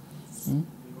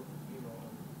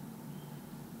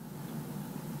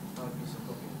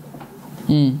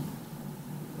 You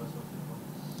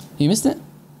missed it?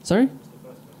 Sorry?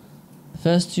 The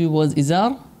first two was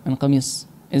izar and qamis.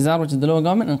 Izar, which is the lower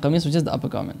garment, and qamis, which is the upper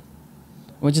garment.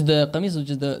 Which is the qamis, which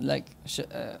is the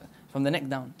from the neck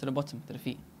down to the bottom, to the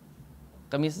feet.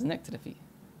 Qamis is neck to the feet.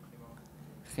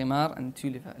 Khimar and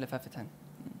two lafafatan.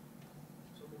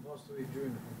 Someone passed away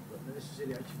during the Hajj, but not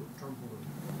necessarily actually got trampled on.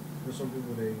 There's some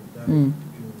people they died during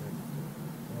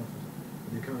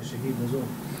they count as shaheed as well.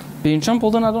 Being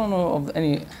trampled on, I don't know of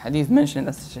any hadith mentioning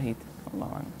that's shaheed.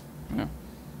 Allahu a'lam. No.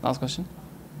 Last question.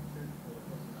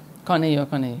 Can't hear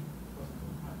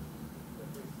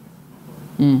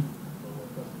you.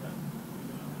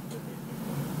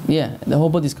 Yeah, the whole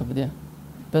body's covered, yeah.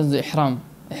 Person's ihram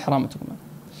talking about.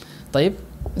 طيب,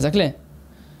 is that clear?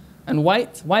 And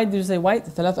white, why did you say white?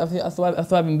 ثلاث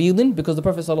أثواب بيض, because the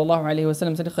Prophet sallallahu alaihi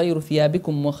wasallam said خير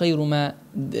ثيابكم وخير ما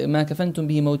كفنتم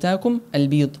به موتاكم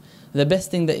البيض. The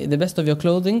best of your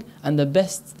clothing and the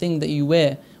best thing that you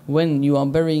wear when you are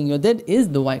burying your dead is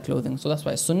the white clothing. So that's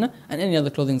why it's sunnah, and any other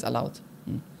clothing is allowed.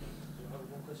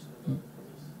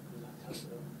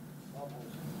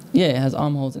 Yeah, it has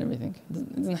armholes and everything.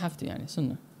 It doesn't have to, yani,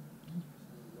 sunnah.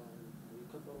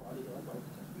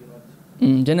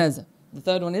 Janazah. The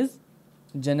third one is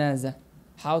janazah.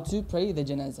 How to pray the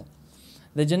janazah.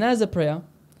 The janazah prayer,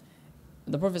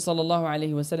 the Prophet sallallahu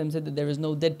alaihi wasallam said that there is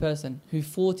no dead person who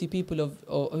 40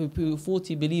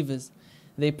 believers,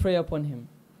 they pray upon him,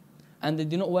 and they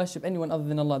do not worship anyone other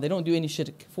than Allah. They don't do any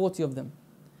shirk. 40 of them,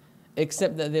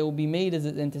 except that they will be made as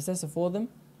an intercessor for them,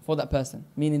 for that person.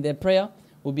 Meaning their prayer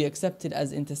will be accepted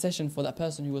as intercession for that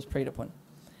person who was prayed upon.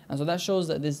 And so that shows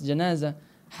that this janazah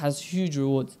has huge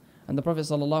rewards. And the Prophet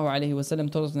sallallahu alaihi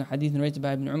wasallam told us in a hadith narrated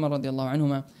by Ibn Umar radiallahu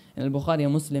anhuma in Al-Bukhari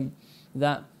and Muslim,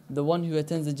 that the one who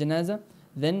attends the janazah,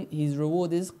 then his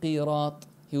reward is qirat.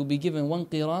 He will be given one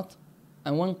qirat.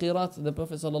 And one qirat, the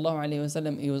Prophet sallallahu alaihi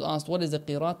wasallam, he was asked, what is a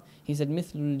qirat? He said,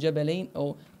 mithlul jabalain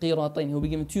or qiratain. He will be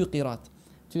given two qirat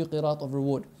of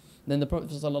reward. Then the Prophet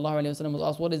sallallahu alaihi wasallam was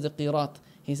asked, what is a qirat?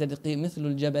 He said,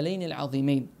 mithlul jabalain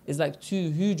al-azimain. It's like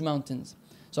two huge mountains.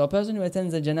 So a person who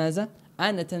attends the janazah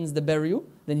and attends the burial,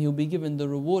 then he will be given the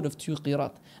reward of two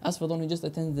qirat. As for the one who just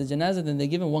attends the janazah, then they're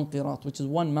given one qirat, which is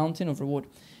one mountain of reward.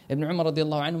 Ibn Umar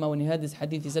radiallahu anhu, when he heard this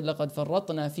hadith, he said, لَقَدْ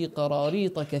فَرَّطْنَا فِي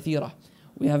قَرَارِيطَ كَثِيرًا.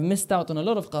 We have missed out on a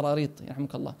lot of qararit,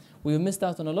 yarhamukallah. We have missed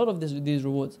out on a lot of these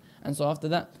rewards. And so after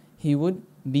that, he would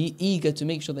be eager to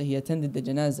make sure that he attended the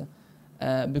janazah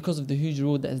because of the huge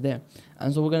reward that is there.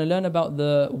 And so we're going to learn about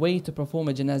the way to perform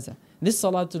a janazah. This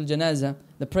salatul janazah,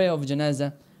 the prayer of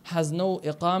janazah, has no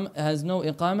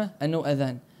iqamah and no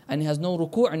adhan, and it has no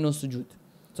ruku' and no sujood.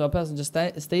 So a person just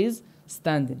stays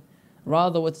standing.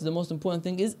 Rather, what's the most important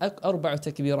thing is arba'u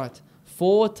takbirat.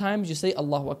 4 times you say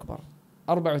Allahu Akbar.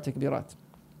 Arba'u takbirat.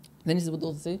 Then he says, what do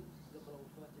you say?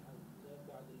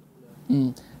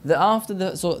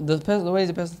 The way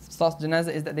the person starts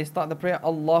janazah is that they start the prayer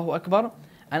Allahu Akbar,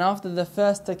 and after the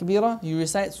first takbirah you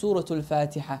recite Surah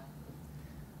Al-Fatiha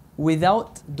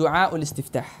without dua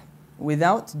al-istiftah.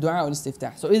 Without dua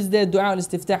al-istiftah. So is there dua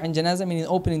al-istiftah in janazah, meaning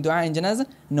opening dua in janazah?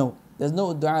 No, there's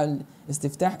no dua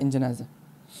al-istiftah in janazah.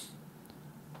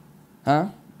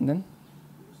 And then?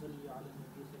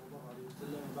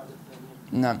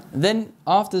 Then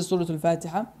after Surah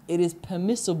Al-Fatiha, it is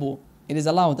permissible, it is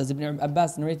allowed, as Ibn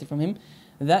Abbas narrated from him,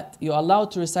 that you're allowed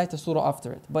to recite a surah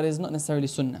after it, but it's not necessarily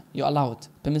sunnah. You're allowed,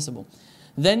 permissible.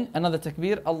 Then another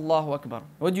takbir, Allahu Akbar.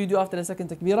 What do you do after the second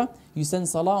takbirah? You send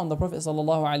salah on the Prophet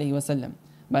sallallahu alaihi wasallam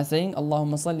by saying,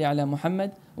 Allahumma salli ala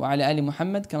Muhammad wa ala ali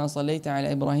Muhammad kama sallaita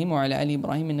ala Ibrahim wa ala ali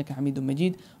Ibrahim innaka Hamidun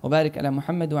Majid wa barik ala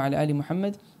Muhammad wa ala ali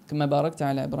Muhammad kama barakta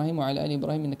ala Ibrahim wa ala ali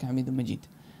Ibrahim innaka Hamidun Majid.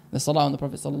 The salah on the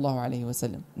Prophet sallallahu alaihi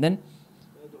wasallam. Then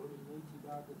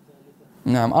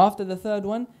after the third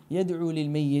one, يدعو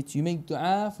للميت, you make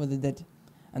dua for the dead.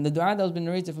 And the dua that has been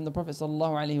narrated from the Prophet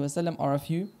sallallahu alaihi wasallam are a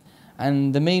few.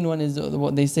 And the main one is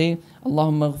what they say,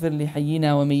 اللهم اغفر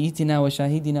لحينا وميتنا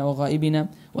وشاهدنا وغائبنا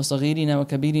وصغيرنا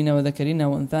وكبيرنا وذكرنا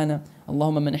وأنثانا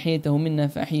اللهم من أحييته منا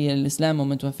فأحيي الإسلام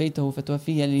ومن توفيته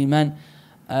فتوفيه الإيمان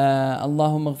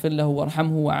اللهم اغفر له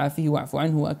وارحمه وعافيه واعف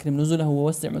عنه وأكرم نزله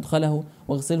ووسع مدخله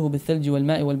واغسله بالثلج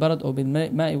والماء والبرد أو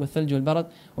بالماء والثلج والبرد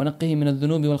ونقه من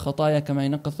الذنوب والخطايا كما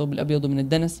ينقى الثوب الأبيض من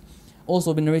الدنس.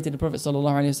 Also been narrated the Prophet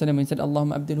sallallahu alaihi wasallam when he said,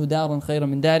 Allahumma abdilhu daran khayran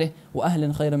min darih, wa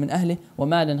ahlan khayran min ahlih, wa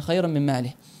malan khayran min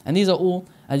malih. And these are all,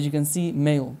 as you can see,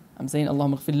 male. I'm saying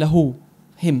Allahumma ghfir lahu,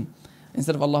 him,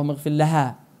 instead of Allahumma ghfir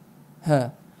laha,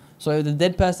 her. So if the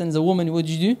dead person is a woman, what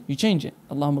do? You change it.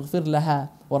 Allahumma ghfir laha,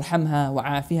 warhamha,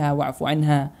 wa'afiha, wa'afu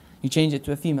anha. You change it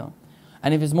to a female.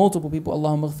 And if it's multiple people,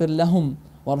 Allahumma ghfir lahum,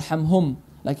 warhamhum.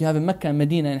 Like you have in Mecca and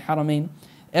Medina and Haramain.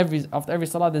 After every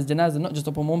salah there's janazah, not just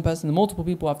upon one person, multiple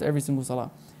people after every single salah.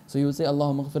 So you would say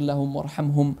Allahumma ghfir lahum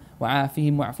warhamhum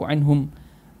wa'afihim wa'afu anhum,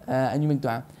 and you make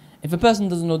dua. If a person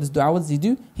doesn't know this dua, what does he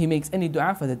do? He makes any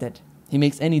dua for the dead. He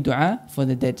makes any dua for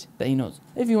the dead that he knows.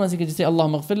 If he wants, he can just say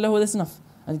Allahumma ghfir lahu, that's enough.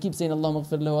 And keep saying Allahumma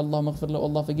ghfir lahu, Allahumma ghfir lahu,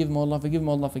 Allah forgive him, Allah forgive him,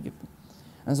 Allah forgive him.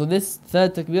 And so this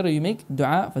third takbirah, you make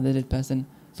dua for the dead person.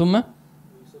 ثم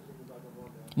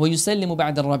ويسلم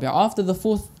بعد الرابع. After the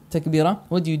fourth takbirah,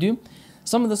 what do?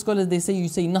 Some of the scholars, they say you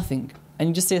say nothing and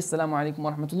you just say Assalamu alaikum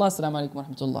wa rahmatullah, Assalamu alaikum wa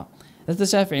rahmatullah. That's the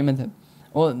Shafi'i madhab.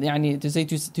 Or to say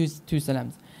two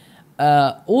salams.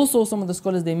 Also some of the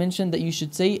scholars, they mention that you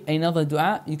should say another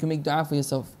dua. You can make dua for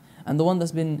yourself. And the one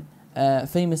that's been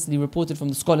famously reported from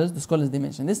the scholars they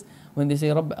mention this when they say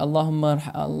Allahumma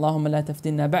la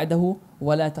taftinna ba'dahu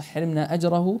wa la tahrimna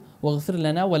ajrahu waghfir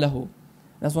lana wa lahu.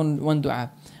 That's one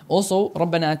dua. Also,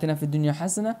 رَبَّنَا آتِنَا فِي الدُّنْيَا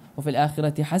حَسَنَةً وَفِي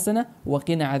الْآخِرَةِ حَسَنَةً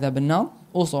وَقِنَا عَذَابَ النَّارِ.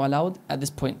 Also allowed at this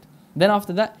point. Then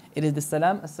after that, it is the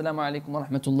salam, Assalamu alaikum wa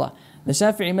rahmatullah. The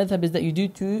Shafi'i madhab is that you do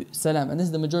two salam, and this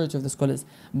is the majority of the scholars.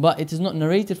 But it is not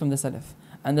narrated from the Salaf.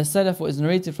 And the Salaf, what is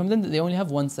narrated from them, that they only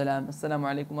have one salam, Assalamu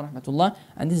alaikum wa rahmatullah.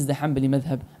 And this is the Hanbali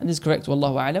madhab. And this is correct,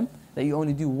 wallahu a'lam, that you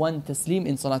only do one taslim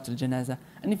in Salatul Janazah.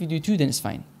 And if you do two, then it's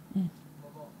fine.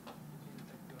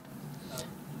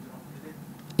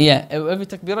 Yeah, every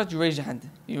takbirat you raise your hand.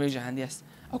 You raise your hand, yes.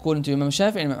 According to Imam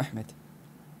Shafi'i and Imam Ahmed.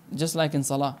 Just like in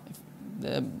Salah.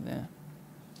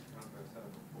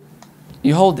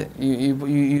 You hold it.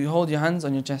 You hold your hands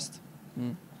on your chest.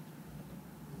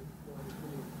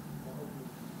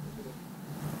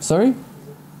 Sorry?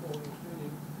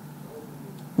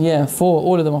 Yeah, four.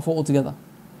 All of them are four altogether.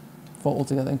 Four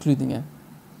altogether, including, yeah.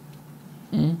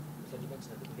 So you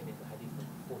mentioned at the beginning the hadith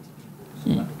of 40 people. So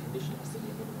like the condition has to be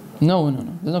a minimum of No.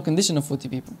 There's no condition of 40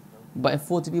 people. But if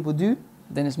 40 people do,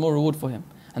 then it's more reward for him.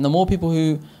 And the more people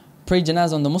who pray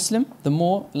janazah on the Muslim, the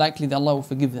more likely that Allah will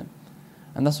forgive them.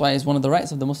 And that's why it's one of the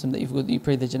rights of the Muslim that you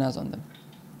pray the janazah on them.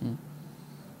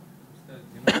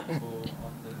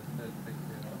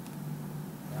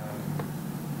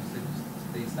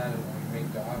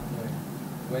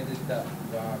 Where did that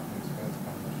dua come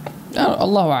from?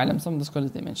 Allahu a'lam. Some of the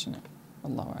scholars, they mention it.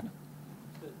 Allahu a'lam.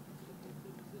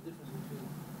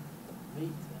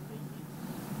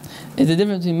 Is the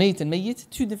difference between mayit and mayyit?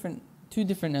 Two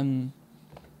different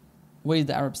ways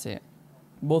the Arabs say it.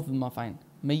 Both of them are fine.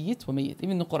 Mayyit wa mayyit.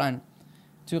 Even in the Quran,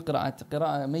 two qira'at.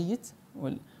 Qira'a mayyit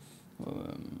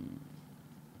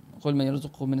قل من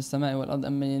يرزقه من السماء والأرض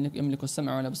أم من يملك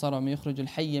السمع والأبصار ومن يخرج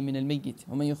الحي من الميت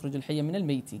ومن يخرج الحي من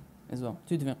الميت as well.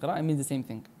 Two different qira'ah, it means the same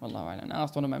thing. Wallahu a'lam. I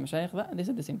asked one of my mashayikh that, they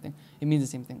said the same thing. It means the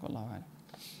same thing. Wallahu a'lam.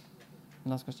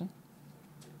 Last question.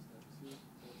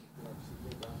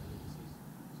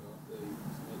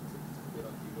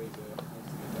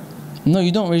 No,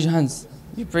 you don't raise your hands.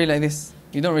 You pray like this.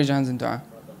 You don't raise your hands in dua.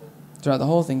 Throughout the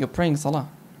whole thing, you're praying salah.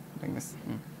 Like this.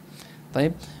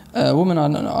 طيب. Women are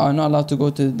not allowed to go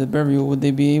to the burial. Would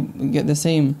they get the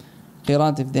same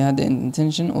qiraat if they had the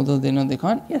intention, although they know they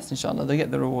can't? Yes, inshallah, they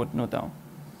get the reward, no doubt.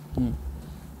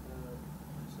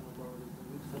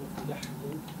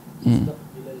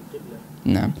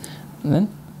 نعم. Then?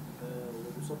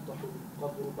 ويسطح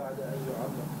القبر بعد أن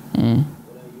يعمر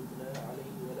ولا يبنى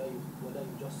عليه ولا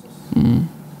يجصص.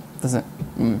 That's it.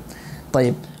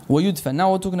 طيب. ويدفن.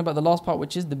 Now we're talking about the last part,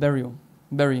 which is the burying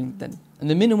then. And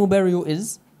the minimal burial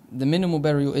is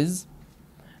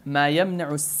ما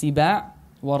يمنع السباع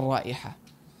والرائحة.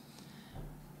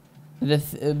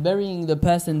 Burying the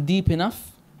person deep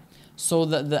enough so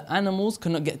that the animals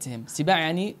cannot get to him.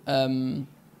 سباع يعني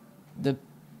the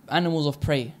animals of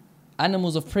prey.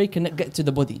 Animals of prey cannot get to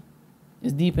the body.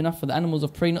 It's deep enough for the animals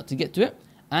of prey not to get to it,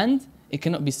 and it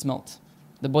cannot be smelt.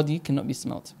 The body cannot be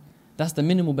smelt. That's the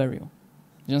minimal burial.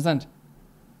 Do you understand?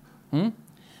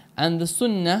 And the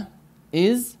sunnah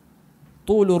is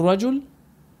طول الرجل,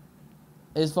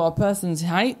 is for a person's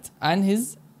height and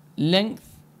his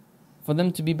length, for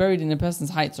them to be buried in a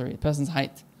person's height,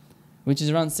 which is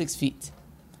around 6 feet.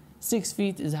 6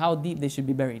 feet is how deep they should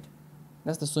be buried.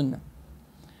 That's the sunnah.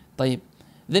 طيب.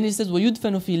 Then he says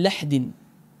وَيُدْفَنُ فِي لَحْدٍ.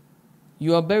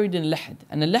 You are buried in lahad.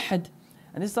 And a lahad,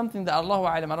 and this is something that Allahu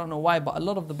A'lam, I don't know why, but a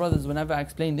lot of the brothers, whenever I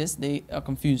explain this, they are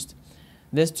confused.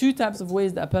 There's 2 types of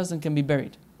ways that a person can be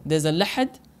buried. There's a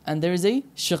lahad and there is a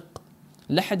shiq.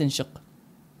 Lahad and shiq.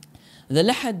 The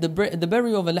lahad, the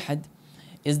burial of a lahad,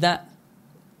 is that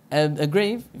a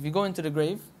grave, if you go into the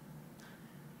grave,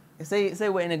 say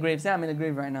we're in a grave, say I'm in a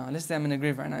grave right now. Let's say I'm in a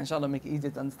grave right now, inshallah, make it easier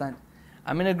to understand.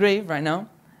 I'm in a grave right now.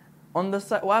 On the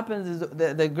side, what happens is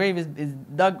the grave is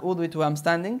dug all the way to where I'm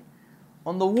standing.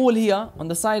 On the wall here, on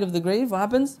the side of the grave, what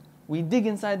happens? We dig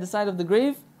inside the side of the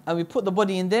grave and we put the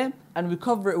body in there and we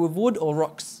cover it with wood or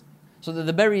rocks. So that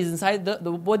the body is inside, the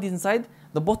body is inside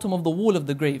the bottom of the wall of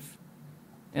the grave.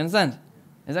 You understand?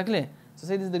 Is that clear? So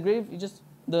say this is the grave, you just,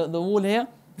 the wall here,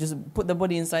 just put the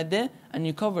body inside there and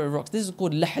you cover it with rocks. This is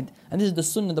called lahad. And this is the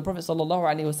sunnah. The Prophet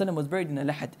ﷺ was buried in a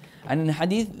lahad. And in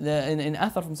hadith, in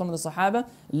athar from some of the Sahaba,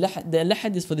 the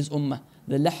lahad is for this ummah.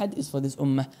 The lahad is for this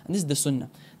ummah. And this is the sunnah.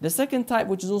 The second type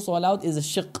which is also allowed is a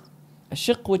shiq. A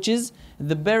shiq, which is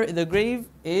the grave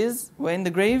is, we're in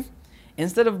the grave.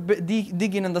 Instead of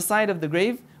digging on the side of the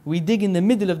grave, we dig in the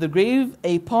middle of the grave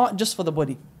a part just for the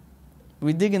body.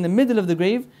 We dig in the middle of the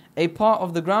grave a part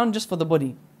of the ground just for the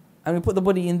body. And we put the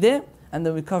body in there and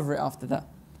then we cover it after that.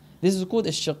 This is called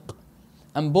a shiq.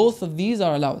 And both of these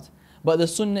are allowed. But the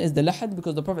sunnah is the lahad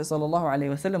because the Prophet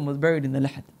ﷺ was buried in the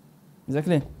lahad. Is that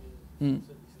clear?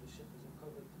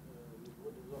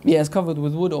 Yeah, it's covered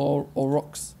with wood or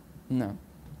rocks. No,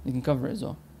 you can cover it as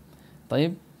well.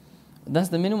 طيب. That's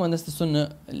the minimum and that's the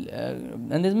sunnah.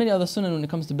 And there's many other sunnah when it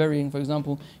comes to burying. For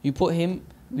example,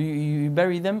 you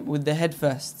bury them with the head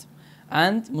first.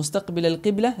 And mustaqbil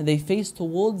al-qibla, they face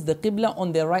towards the qibla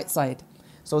on their right side.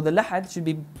 So the lahad should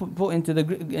be put into the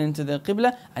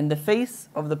qibla, and the face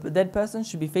of the dead person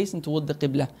should be facing toward the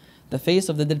qibla. The face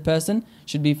of the dead person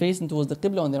should be facing towards the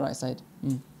qibla on their right side.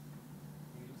 You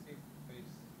say face,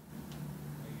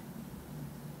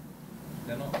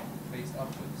 they're not faced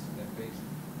upwards, they're faced...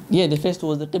 Yeah, they face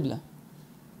towards the qibla.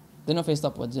 They're not faced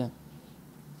upwards, yeah.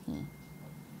 You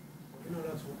know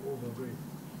that's what over grave.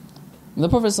 The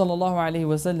Prophet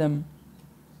ﷺ,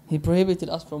 he prohibited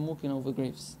us from walking over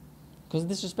graves because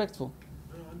it's disrespectful.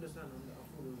 I understand. I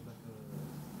thought it was like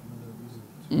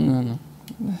another reason. No.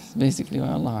 That's basically why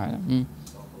Allah A'lam.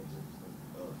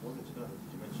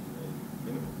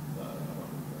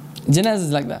 Janazah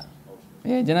is like that.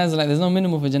 Yeah, janazah is like, there's no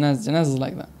minimum for janazah. Janazah is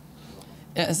like that.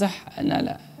 Yeah, صح.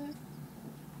 لا.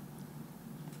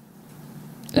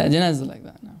 لا, janazah is like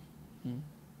that. No.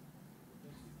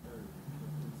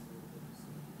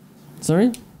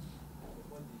 Sorry?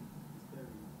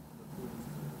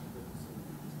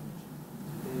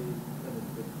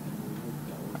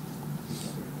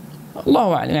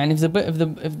 Allahu A'lam.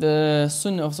 Yani if the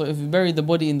sunnah, so if you bury the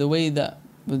body in the way that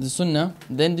with the sunnah,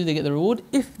 then do they get the reward?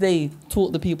 If they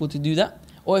taught the people to do that,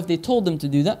 or if they told them to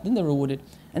do that, then they're rewarded.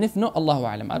 And if not, Allahu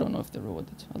A'lam. I don't know if they're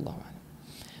rewarded. Allahu A'lam.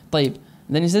 طيب.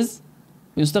 Then he says,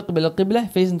 يستقبل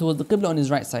القبلة, facing towards the qibla on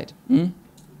his right side.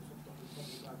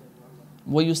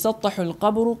 وَيُسَطَّحُ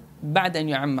الْقَبْرُ بَعْدَ أَنْ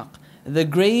يُعَمَّقْ. The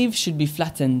grave should be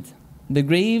flattened. The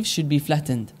grave should be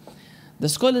flattened. The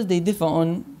scholars, they differ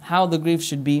on how the grave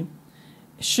should be.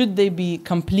 Should they be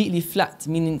completely flat,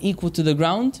 meaning equal to the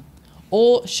ground?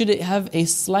 Or should it have a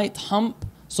slight hump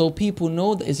so people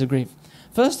know that it's a grave?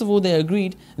 First of all, they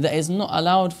agreed that it's not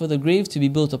allowed for the grave to be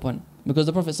built upon. Because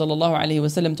the Prophet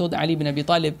ﷺ told Ali ibn Abi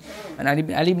Talib, and Ali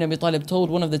ibn Abi Talib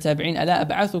told one of the tabi'in, أَلَا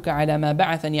أَبْعَثُكَ عَلَى مَا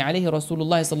بَعَثَنِي عَلَيْهِ رَسُولُ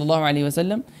اللَّهِ صَلَّى اللَّهُ عَلَيْهِ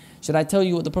وسلم. Should I tell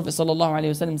you what the Prophet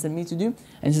ﷺ sent me to do?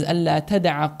 And he says, أَلَّا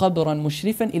تَدَعَ قَبْرًا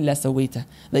مُشْرِفًا إِلَّا سَوَيْتَهُ.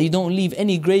 That you don't leave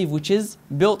any grave which is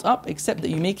built up except that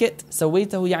you make it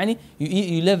سَوَيْتَهُ, يعني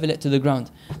you level it to the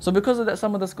ground. So because of that,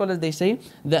 some of the scholars, they say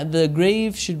that the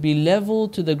grave should be level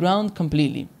to the ground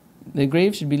completely. The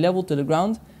grave should be level to the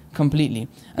ground completely.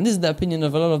 And this is the opinion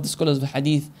of a lot of the scholars of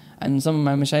hadith, And some of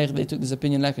my mashayikh, they took this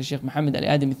opinion, like Sheikh Muhammad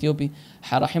al-Adam Ethiopi,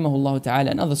 rahimahullah ta'ala,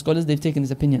 and other scholars, they've taken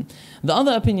this opinion. The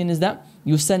other opinion is that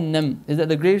yusannam, is that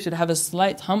the grave should have a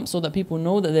slight hump so that people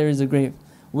know that there is a grave,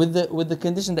 with the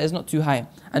condition that it's not too high.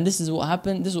 And this is what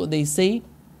happened, this is what they say,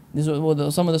 this is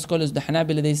what some of the scholars, the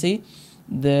Hanabila, they say,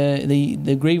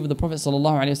 the grave of the Prophet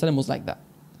ﷺ was like that.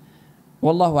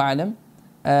 Wallahu a'lam.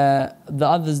 The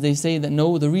others, they say that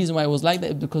no, the reason why it was like that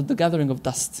is because the gathering of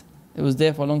dust. It was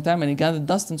there for a long time and it gathered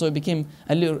dust, and so it became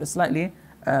a little slightly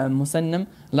musannam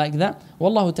like that.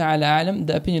 Wallahu ta'ala a'lam.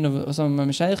 The opinion of some of my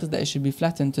mashayikh is that it should be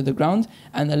flattened to the ground,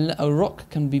 and a rock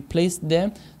can be placed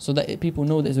there so that people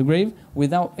know there's a grave,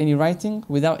 without any writing,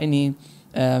 without any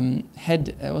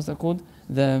head, what's that called?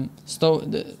 The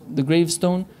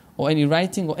gravestone, or any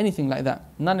writing or anything like that.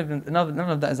 None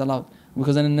of that is allowed.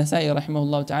 Because in An-Nasa'i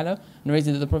rahimahullah ta'ala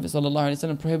narrated that the Prophet sallallahu alaihi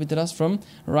wasallam prohibited us from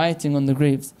writing on the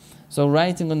graves. So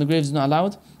writing on the graves is not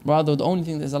allowed. Rather, the only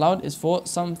thing that is allowed is for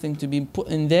something to be put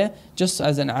in there just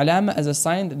as an alama, as a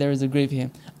sign that there is a grave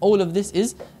here. All of this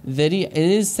is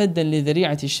saddan li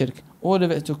dhari'ati shirk. All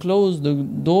of it to close the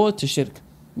door to shirk.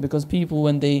 Because people,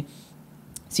 when they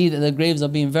see that the graves are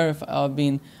being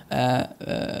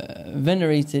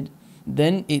venerated,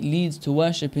 then it leads to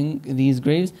worshipping these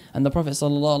graves. And the Prophet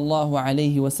sallallahu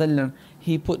alaihi wasallam,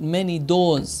 he put many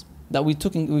doors that we've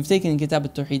taken in Kitab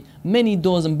al-Tawheed, many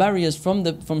doors and barriers from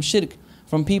shirk,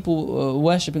 from people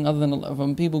worshipping other than Allah,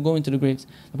 from people going to the graves.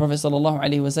 The Prophet sallallahu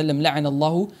alaihi wasallam, لعن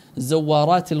الله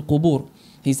زوارات القبور.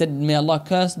 He said, may Allah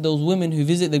curse those women who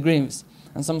visit the graves.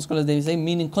 And some scholars, they say,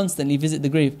 meaning constantly visit the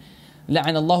grave.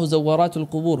 لعن الله زوارات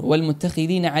القبور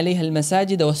والمتخذين عليها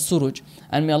المساجد والسرج.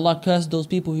 And may Allah curse those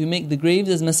people who make the graves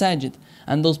as masajid,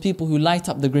 and those people who light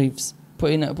up the graves,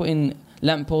 put in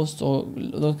lampposts, or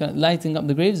those kind of lighting up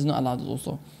the graves is not allowed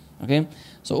also. Okay,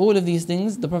 so all of these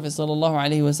things, the Prophet sallallahu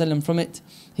alaihi wasallam, from it,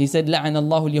 he said, لعن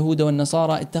الله اليهود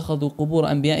والنصارى اتخذوا قبور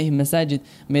أنبيائهم مساجد.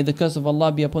 May the curse of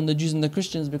Allah be upon the Jews and the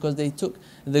Christians, because they took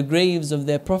the graves of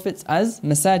their prophets as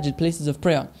masajid, places of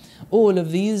prayer. All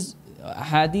of these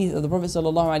hadith of the Prophet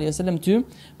ﷺ to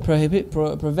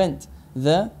prevent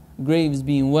the graves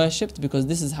being worshipped, because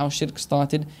this is how shirk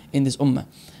started in this ummah.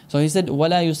 So he said,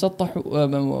 وَلَا يُسَطَّحُ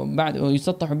بَعْدَ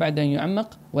أَنْ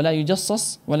يُعَمَّقْ وَلَا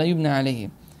يُجَصَّصْ وَلَا يُبْنَى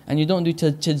عَلَيْهِ. And you don't do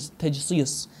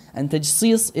tajsis. And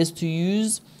tajsis is to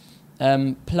use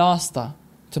plaster,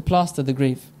 to plaster the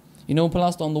grave. You know,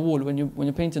 plaster on the wall, when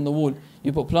you're painting the wall,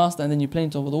 you put plaster and then you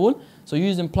paint over the wall. So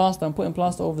using plaster and putting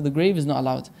plaster over the grave is not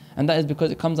allowed. And that is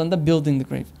because it comes under building the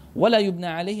grave. وَلَا يُبْنَى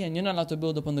عَلَيْهِ. And you're not allowed to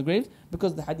build upon the grave,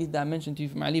 because the hadith that I mentioned to you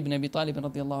from Ali ibn Abi Talib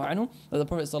radiallahu anhu, that the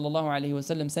Prophet sallallahu alayhi wa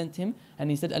sallam sent him, and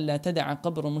he said, أَلَّا تَدَعَ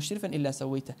قَبْرًا مُشْرِفًا إِلَّا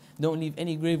سَوَّيْتَهُ. Don't leave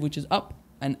any grave which is up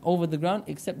and over the ground,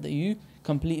 except that you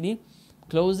completely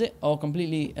close it, or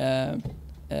completely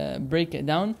break it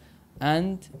down,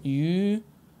 and you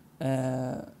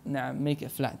make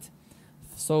it flat.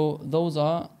 So those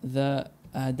are the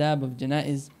adab of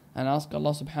janaiz, and ask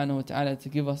Allah subhanahu wa ta'ala to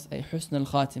give us a husn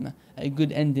al-khatimah, a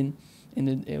good ending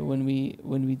when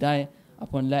we die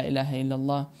upon la ilaha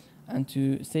illallah, and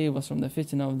to save us from the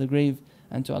fitna of the grave,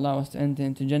 and to allow us to enter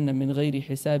into Jannah min ghayri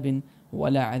hisabin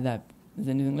wala adab. Is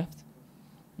there anything left?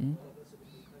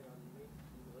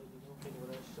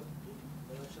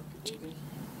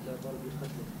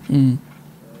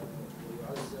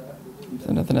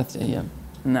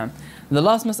 The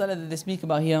last mas'ala that they speak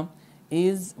about here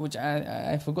is, which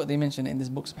I forgot they mentioned it in this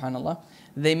book, subhanallah.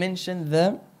 They mentioned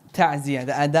the ta'ziyah,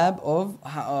 the adab of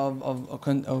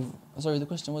sorry, the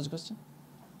question, what's the question?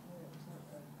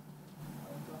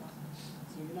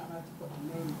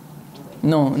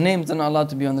 No, names are not allowed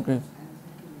to be on the grave.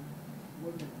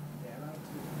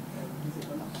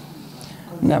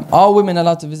 Now, are women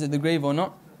allowed to visit the grave or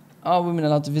not? Are women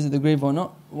allowed to visit the grave or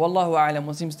not? Wallahu a'lam,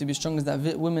 what seems to be strong is that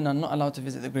women are not allowed to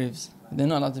visit the graves. They're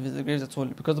not allowed to visit the graves at all.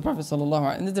 Because the Prophet sallallahu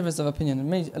alaihi wasallam, and there's difference of opinion,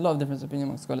 a lot of difference of opinion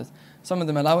among scholars. Some of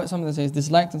them allow it, some of them say it's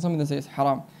disliked, and some of them say it's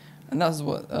haram. And that's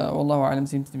what, wallahu a'lam,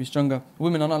 seems to be stronger.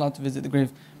 Women are not allowed to visit the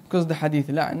grave. Because of the hadith,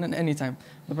 la'an, any time.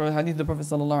 The Prophet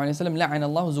sallallahu alaihi wasallam, la'an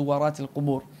Allahu zuwarat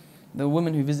al-qubur. The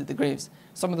women who visit the graves.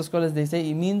 Some of the scholars, they say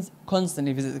it means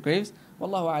constantly visit the graves.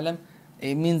 Wallahu a'lam,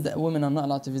 it means that women are not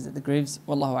allowed to visit the graves.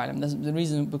 Wallahu a'lam. That's the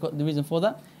reason. The reason for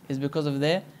that is because of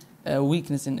their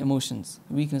weakness in emotions,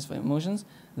 weakness for emotions.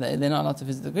 That they're not allowed to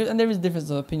visit the grave, and there is difference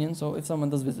of opinion. So if someone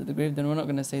does visit the grave, then we're not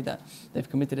going to say that they've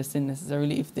committed a sin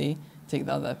necessarily if they take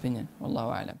the other opinion.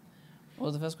 Wallahu a'lam. What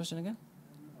was the first question again?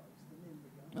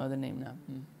 Oh, the name now.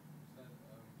 You know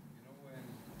when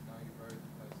now you bury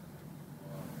the person and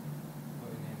you are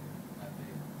putting in that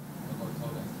day, the God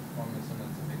told us to promise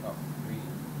someone to pick up 3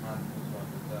 handfuls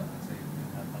worth of dirt and say you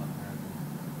didn't have enough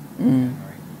handfuls.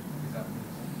 Is that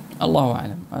Allahu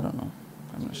a'lam. I don't know.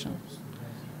 I'm not sure.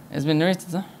 It's been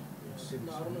narrated, huh?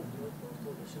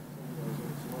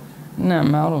 No,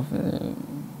 معروف.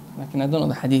 لكن I don't know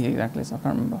the hadith exactly, so I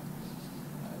can't remember.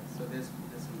 So there's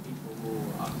some people who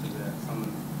argue that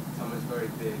someone's very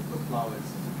big, put flowers,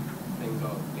 things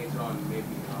out later on,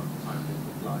 maybe after time they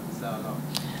put flowers. Is that allowed?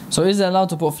 So is it allowed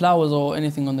to put flowers or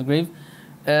anything on the grave?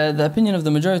 The opinion of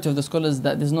the majority of the scholars is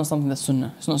that there's not something that's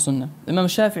sunnah. It's not sunnah. Imam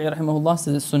Shafi'i rahimahullah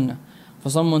says it's sunnah for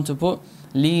someone to put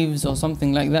leaves or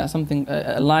something like that, something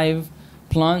a live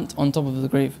plant on top of the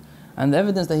grave. And the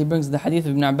evidence that he brings is the hadith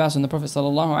of Ibn Abbas when the Prophet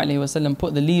sallallahu alaihi wasallam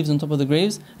put the leaves on top of the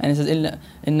graves, and he says إِلَّا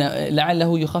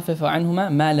لَعَلَّهُ يُخَفِّفَ عَنْهُمَا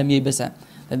مَا لَمْ يَيْبَسَا.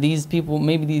 That these people,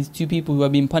 maybe these two people who are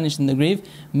being punished in the grave,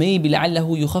 maybe لَعَلَّهُ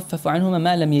يُخَفَّفَ عَنْهُمَا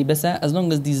مَا لَمْ يَيْبَسَا. As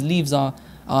long as these leaves are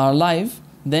alive,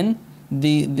 then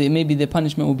maybe the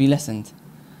punishment will be lessened.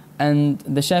 And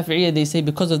the Shafi'iyya, they say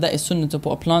because of that it's sunnah to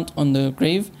put a plant on the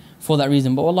grave for that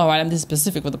reason. But Wallahu a'lam, this is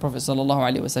specific for the Prophet sallallahu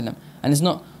alaihi wasallam, and it's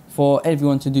not for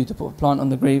everyone to do, to put a plant on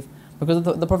the grave, because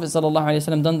the Prophet sallallahu alaihi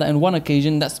wasallam done that in one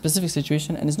occasion, that specific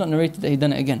situation, and it's not narrated that he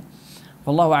done it again.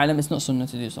 Wallahu a'lam, it's not sunnah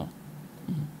to do so.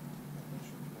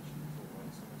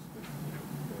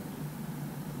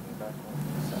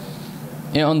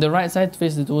 Yeah, on the right side,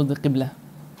 face towards the Qibla.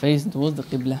 Face towards the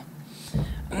Qibla.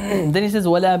 Then he says,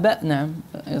 وَلَا بَأْ. نعم.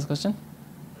 Yes, question?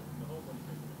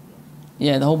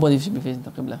 Yeah, the whole body should be facing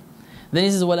the Qibla. Then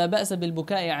he says, وَلَا بَأْسَ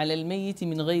بِالْبُكَاءِ عَلَى الْمَيِّتِ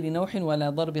مِنْ غَيْرِ نَوْحٍ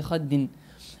وَلَا ضَرْبِ خَدٍّ.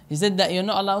 He said that you're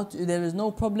not allowed to, there is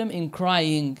no problem in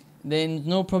crying. There is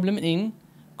no problem in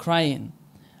crying.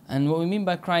 And what we mean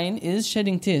by crying is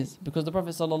shedding tears. Because the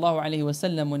Prophet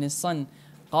ﷺ, when his son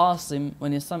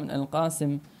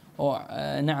Al-Qasim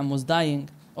was dying,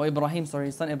 or Ibrahim, sorry,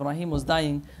 his son Ibrahim was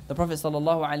dying, the Prophet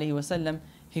ﷺ,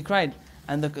 he cried.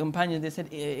 And the companions, they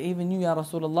said, even you, Ya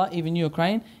Rasulullah, even you are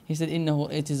crying. He said,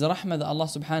 it is rahmah that Allah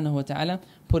subhanahu wa ta'ala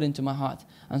put into my heart.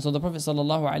 And so the Prophet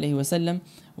ﷺ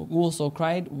also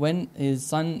cried when his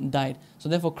son died. So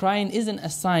therefore crying isn't a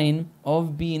sign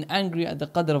of being angry at the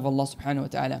qadr of Allah subhanahu wa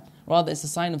ta'ala. Rather it's a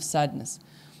sign of sadness.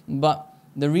 But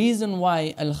the reason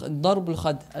why darb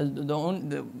al-khad,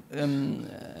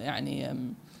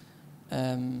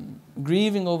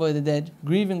 grieving over the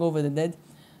dead,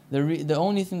 the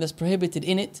only thing that's prohibited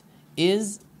in it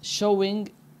is showing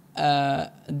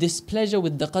displeasure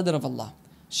with the qadr of Allah.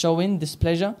 Showing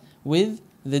displeasure with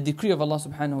the decree of Allah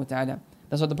subhanahu wa ta'ala.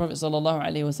 That's what the Prophet sallallahu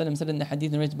alayhi wa sallam said in the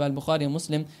hadith narrated by Al-Bukhari and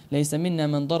Muslim, لَيْسَ مِنَّا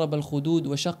مَنْ ضَرَبَ الْخُدُودُ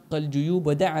وَشَقَّ الْجُيُوبَ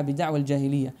وَدَعَى بِدَعْوَ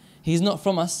الْجَاهِلِيَّةِ. He's not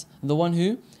from us, the one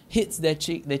who hits their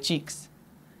cheeks.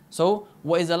 So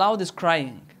what is allowed is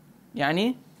crying.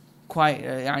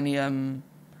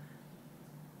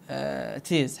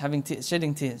 Tears,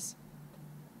 shedding tears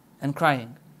and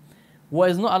crying. What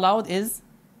is not allowed is,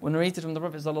 when narrated from the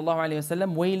Prophet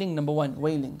ﷺ, wailing. Number one,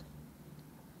 wailing.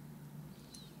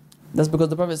 That's because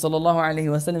the Prophet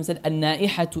ﷺ said,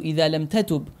 "An-na'ihatu idha lam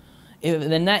tatub." If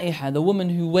the na'iha, the woman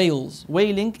who wails,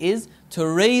 wailing is to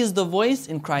raise the voice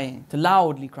in crying, to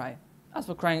loudly cry. As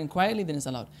for crying quietly, then it's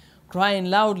allowed. Crying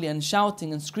loudly and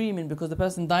shouting and screaming because the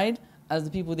person died, as the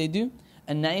people they do.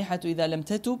 النائحة إذا لم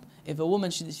تتوب. If a woman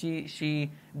she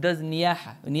does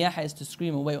niyaha. Niyaha is to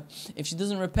scream or wail. If she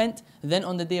doesn't repent, then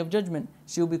on the day of judgment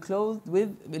she will be clothed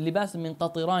with libas min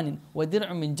qatiran wa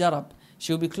dir'un min jarab.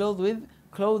 She will be clothed with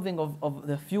clothing of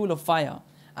the fuel of fire,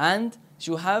 and she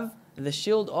will have the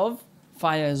shield of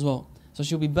fire as well. So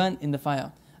she will be burnt in the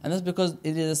fire. And that's because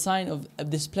it is a sign of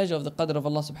displeasure of the qadr of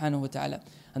Allah subhanahu wa ta'ala.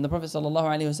 And the Prophet sallallahu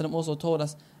alayhi wa sallam also told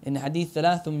us in hadith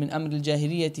ثلاث من أمر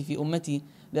الجاهلية في أمتي.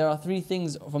 There are three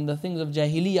things from the things of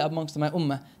jahiliyyah amongst my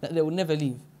ummah that they will never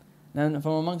leave. And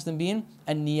from amongst them being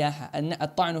النياحة,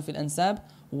 الطعن في الأنساب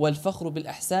والفخر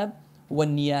بالأحساب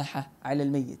والنياحة على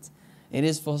الميت. It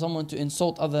is for someone to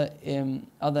insult other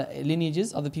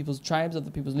lineages, other people's tribes, other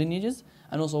people's lineages,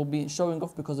 and also be showing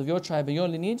off because of your tribe and your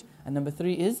lineage. And number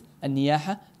three is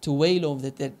النياحة, to wail over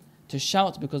the dead, to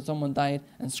shout because someone died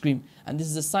and scream. And this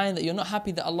is a sign that you're not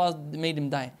happy that Allah made him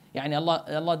die.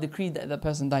 Allah decreed that that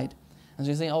person died. And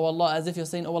so you're saying, oh Allah, as if you're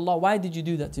saying, oh Allah, why did you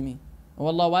do that to me? Oh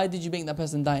Allah, why did you make that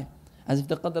person die? As if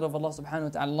the qadr of Allah subhanahu wa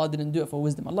ta'ala, Allah didn't do it for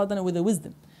wisdom. Allah done it with a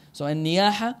wisdom. So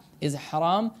an-niyaha is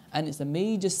haram and it's a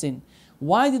major sin.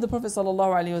 Why did the Prophet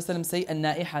sallallahu alaihi wasallam say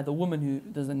an-na'iha, the woman who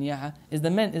does an-niyaha? Is the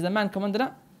man come under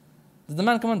that? Does the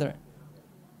man come under it?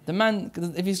 The man,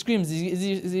 if he screams,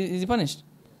 is he punished?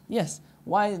 Yes.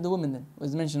 Why the woman then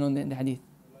was mentioned in the hadith?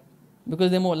 Because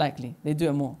they're more likely. They do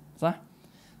it more. صح?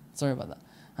 Sorry about that.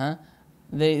 Huh?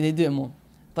 They do it more.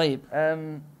 طيب.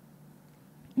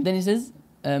 Then he says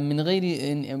من غير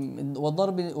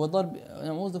وضرب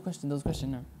what was the question? There was a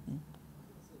question now.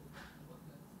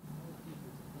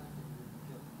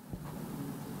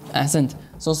 Ahsant.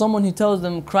 So someone who tells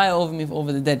them, cry over me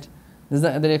over the dead. Do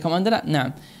they come under that?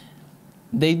 No.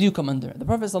 They do come under it. The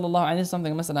Prophet sallallahu alaihi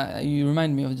wasallam, something you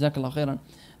remind me of, Jazakallah khairan.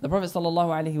 The Prophet sallallahu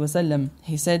alaihi wasallam,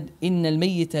 he said, إِنَّ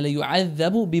الْمَيِّتَ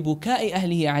لَيُعَذَّبُ بِبُكَاءِ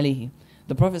أَهْلِهِ عَلَيْهِ.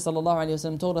 The Prophet sallallahu alaihi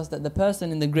wasallam told us that the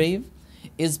person in the grave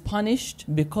is punished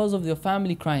because of your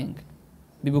family crying.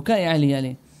 بِبُكَاءِ أَهْلِهِ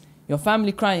عَلَيْهِ. Your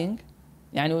family crying,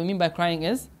 يعني what we mean by crying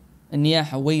is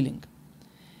النياحة, wailing.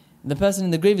 The person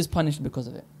in the grave is punished because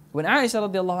of it. When Aisha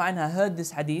radiallahu anha heard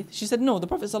this hadith, she said, no, the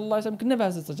Prophet sallallahu alaihi wasallam could never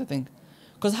have said such a thing.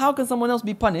 Because how can someone else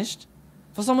be punished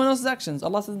for someone else's actions?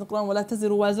 Allah says in the Quran, وَلَا تَزِرُ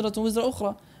وَازِرَةٌ وِزْرَ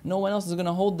أُخْرَى. No one else is going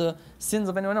to hold the sins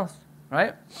of anyone else.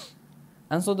 Right?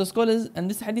 And so the scholars, and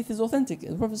this hadith is authentic.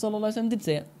 The Prophet ﷺ did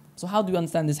say it. So how do you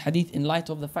understand this hadith in light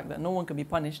of the fact that no one can be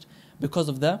punished because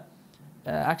of the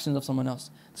actions of someone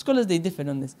else? The scholars, they differ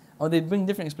on this, or they bring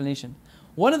different explanations.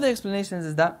 One of the explanations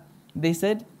is that they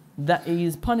said that he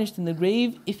is punished in the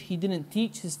grave if he didn't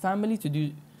teach his family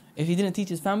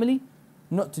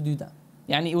not to do that.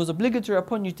 Yani it was obligatory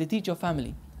upon you to teach your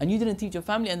family, and you didn't teach your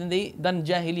family, and then they done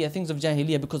jahiliyyah, things of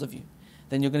jahiliyyah because of you.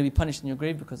 Then you're going to be punished in your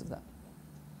grave because of that.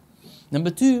 Number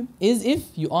two is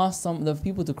if you ask some of the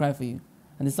people to cry for you.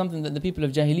 And it's something that the people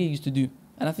of Jahiliyyah used to do.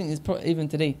 And I think it's even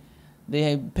today.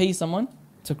 They pay someone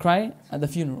to cry at the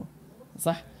funeral.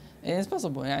 صح? It's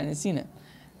possible, I've seen it.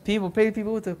 People pay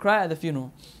people to cry at the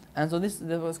funeral. And so this,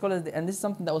 the scholars, and this is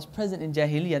something that was present in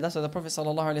Jahiliyyah. That's why the Prophet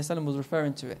ﷺ was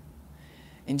referring to it.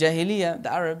 In Jahiliyyah,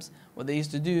 the Arabs, what they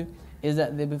used to do is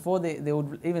that they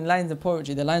would, even lines of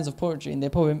poetry in their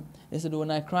poem, they said,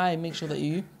 when I cry,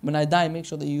 when I die, make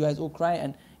sure that you guys all cry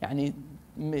and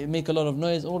make a lot of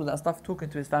noise, all of that stuff, talking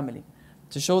to his family,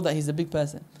 to show that he's a big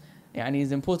person,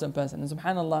 he's an important person. And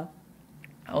subhanallah,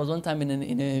 I was one time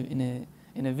in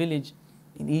a village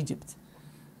in Egypt,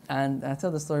 and I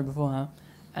told the story before, huh?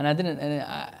 And I didn't, and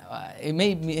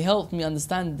it helped me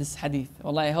understand this hadith.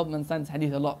 Wallah, it helped me understand this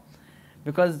hadith a lot,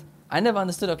 because I never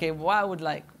understood. Okay, why would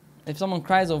if someone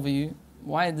cries over you,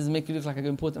 why does it make you look like an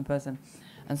important person?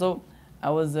 And so I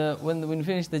was when we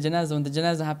finished the janazah, when the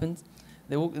janazah happened,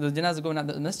 the janazah going out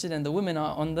the masjid, and the women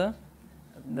are on the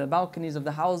balconies of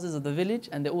the houses of the village,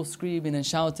 and they're all screaming and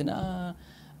shouting. And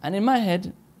in my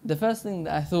head, the first thing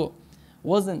that I thought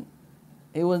was,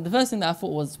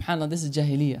 subhanAllah, this is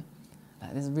jahiliyyah.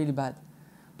 This is really bad.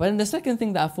 But then the second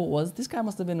thing that I thought was, this guy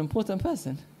must have been an important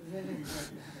person.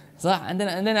 So, and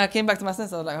then I came back to my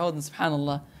sense. I was like, hold on,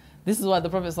 subhanAllah. This is why the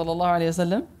Prophet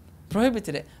ﷺ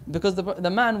prohibited it, because the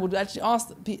man would actually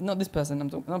ask, not this person, I'm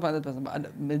talking not about that person, but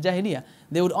the Jahiliyyah,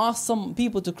 they would ask some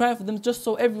people to cry for them just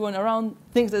so everyone around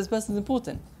thinks that this person is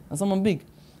important and someone big.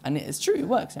 And it's true, it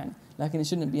works, like it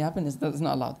shouldn't be happening, it's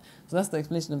not allowed. So that's the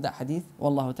explanation of that hadith.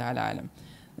 Wallahu ta'ala alam.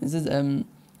 It says,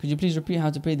 could you please repeat how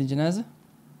to pray the janazah?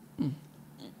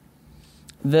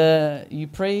 You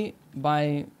pray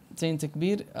by saying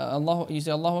takbir, you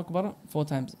say Allahu Akbar 4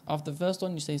 times. After the first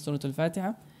one, you say Surah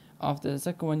Al-Fatiha. After the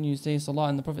second one, you say Salah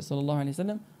and the Prophet sallallahu alaihi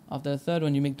wasallam. After the third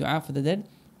one, you make dua for the dead.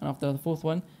 And after the fourth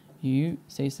one, you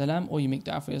say salam, or you make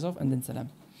dua for yourself and then salam.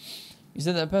 You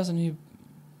said that a person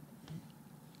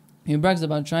who brags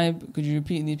about tribe, could you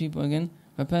repeat these people again?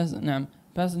 A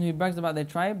person who brags about their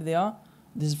tribe,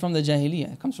 this is from the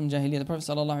Jahiliyyah. It comes from Jahiliyyah. The Prophet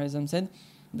sallallahu alaihi wasallam said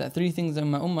that 3 things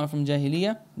in my ummah from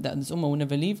Jahiliyyah, that this ummah will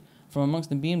never leave, from amongst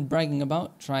them being bragging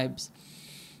about tribes.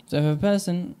 So if a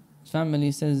person's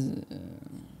family says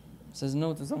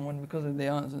no to someone because they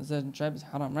are a certain tribe, is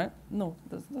haram, right? No,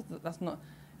 that's not.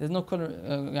 There's no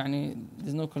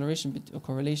correlation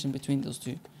between those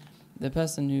two. The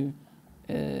person who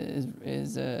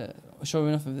is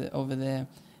showing off over their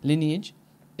lineage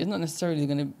is not necessarily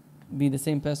going to be the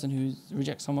same person who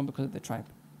rejects someone because of their tribe.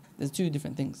 There's 2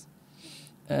 different things.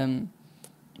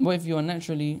 What if you are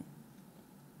naturally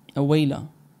a wailer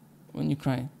when you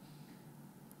cry?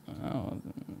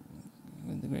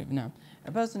 With the grave. Now,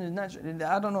 a person is naturally,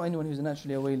 I don't know anyone who's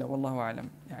naturally a wailer, wallahu alam.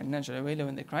 Naturally a wailer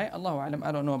when they cry, Allahu alam,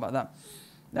 I don't know about that.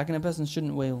 Like a person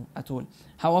shouldn't wail at all.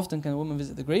 How often can a woman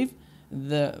visit the grave?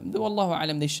 Wallahu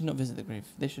alam, they should not visit the grave.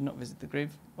 They should not visit the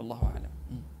grave, wallahu alam.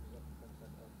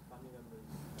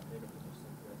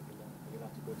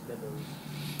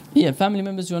 Yeah, family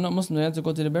members who are not Muslim, they have to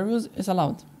go to the burials. It's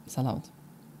allowed.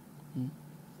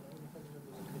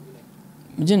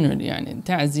 Generally,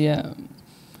 ta'ziyah,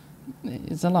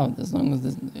 it's allowed as long as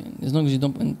you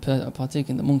don't partake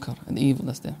in the munkar and the evil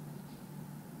that's there.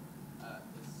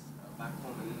 It's back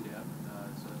home in India.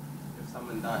 So if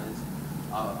someone dies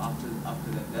after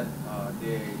their death,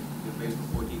 they wait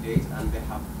for 40 days and they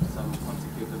have some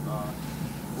consecutive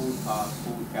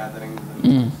food gatherings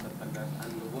and stuff like that.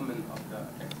 And the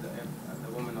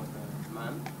woman of the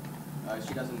man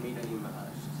she doesn't meet any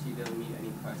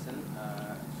person,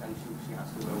 and she has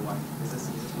to wear white. Is this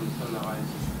from Sunnah or is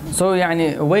this So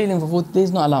يعني wailing for 40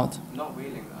 days not allowed. not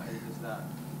wailing? It's just that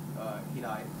he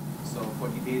died. So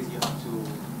 40 days you have to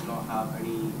not have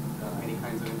any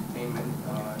kinds of entertainment.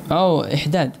 Oh,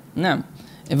 إحداد. نعم.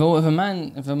 If a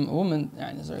woman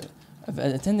يعني sorry, if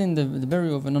attending the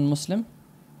burial of a non-Muslim,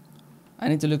 I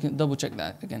need to double check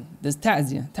that again. There's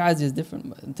ta'ziyah. Ta'ziyah is different.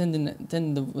 But attending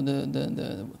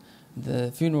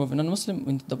the funeral of a non-Muslim,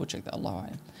 we need to double check that. Allahu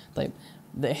A'lam. طيب,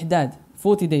 the ihdad,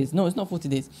 40 days. No, it's not 40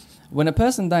 days. When a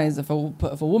person dies, if a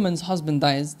woman's husband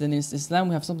dies, then in Islam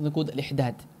we have something called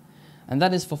al-ihdad. And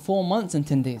that is for 4 months and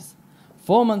 10 days.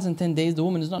 4 months and 10 days, the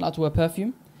woman is not allowed to wear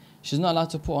perfume. She's not allowed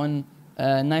to put on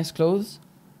nice clothes.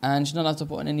 And she's not allowed to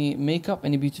put on any makeup,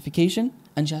 any beautification.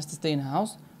 And she has to stay in her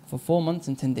house for 4 months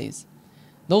and 10 days.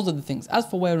 Those are the things. As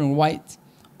for wearing white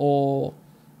or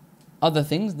other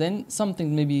things, then some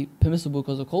things may be permissible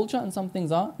because of culture and some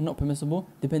things are not permissible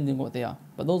depending on what they are.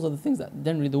 But those are the things that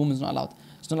generally the woman's not allowed.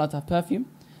 She's not allowed to have perfume.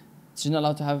 She's not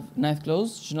allowed to have nice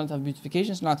clothes. She's not allowed to have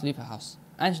beautification. She's not allowed to leave her house.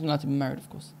 And she's not allowed to be married, of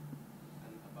course.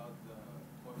 And about the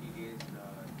 40 days,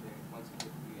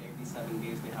 every 7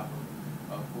 days they have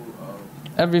a full...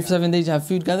 Every 7 days you have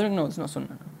food gathering? No, it's not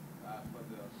sunnah.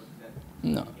 for the dead.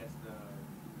 No. He gets the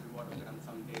reward of it, and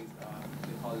some days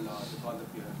they call the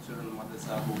children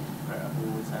madrasa who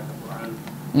recite the Quran.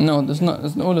 No, there's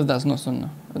not. All of that's not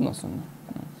sunnah. It's not sunnah.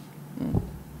 No.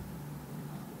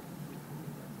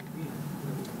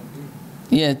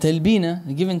 Yeah,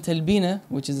 talbina, giving talbina,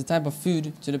 which is a type of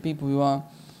food to the people who are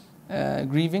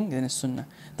grieving, then it's sunnah.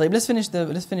 طيب, let's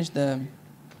finish the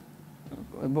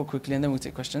book quickly and then we'll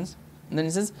take questions. And then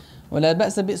it says, ولا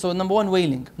بأس ب. So number 1,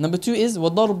 wailing. Number 2 is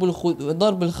وضرب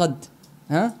الخد.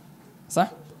 Huh? صح?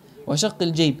 وشق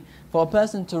الجيب. For a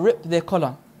person to rip their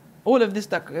collar. All of this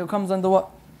that comes under what?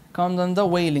 Comes under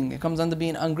wailing. It comes under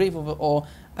being ungrateful or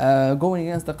going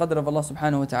against the qadr of Allah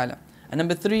subhanahu wa ta'ala. And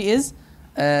number 3 is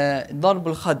ضرب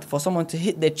الخد, for someone to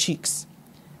hit their cheeks.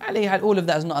 All of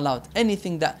that is not allowed.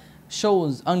 Anything that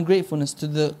shows ungratefulness to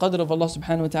the qadr of Allah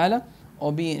subhanahu wa ta'ala,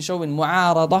 or showing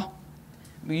mu'aradah,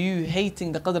 you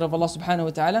hating the qadr of Allah subhanahu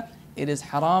wa ta'ala, it is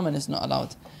haram and it's not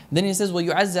allowed. Then he says,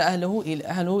 وَيُعَزَّ أَهْلُهُ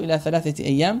إِلَى ثَلَاثَةِ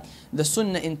أَيَّامٍ. The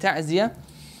sunnah in ta'ziyah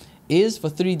is for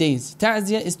 3 days.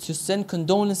 Ta'ziyah is to send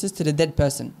condolences to the dead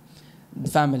person, the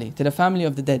family, to the family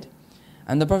of the dead.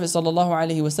 And the Prophet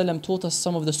ﷺ taught us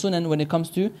some of the sunnah when it comes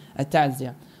to a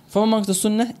ta'ziyah. From amongst the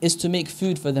sunnah is to make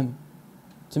food for them.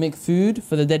 To make food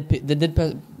for the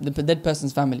dead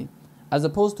person's family. As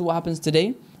opposed to what happens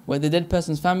today, where the dead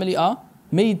person's family are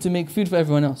made to make food for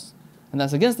everyone else. And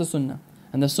that's against the sunnah.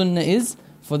 And the sunnah is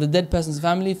for the dead person's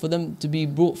family, for them to be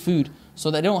brought food, so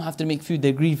that they don't have to make food,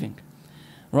 they're grieving.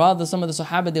 Rather, some of the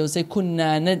Sahaba, they will say,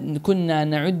 كُنَّا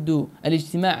نَعُدُّ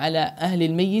الْإِجْتِمَاعَ عَلَى أَهْلِ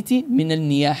الْمَيِّتِ مِنَ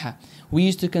النِّيَاحَةِ. We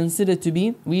used to consider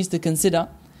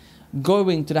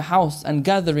going to the house and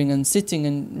gathering and sitting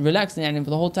and relaxing for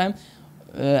the whole time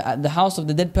at the house of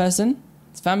the dead person's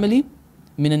family.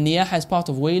 Min al-niyaha is part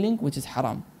of wailing, which is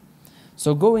haram.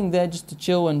 So going there just to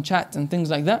chill and chat and things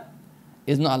like that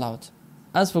is not allowed.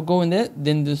 As for going there,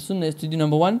 then the sunnah is to do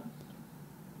number 1,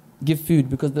 give food.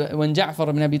 Because when Ja'far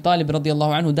ibn Abi Talib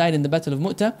radiallahu anhu died in the battle of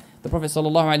Mu'tah, the Prophet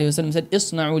sallallahu alayhi wa sallam said,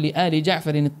 إِصْنَعُوا لِآلِ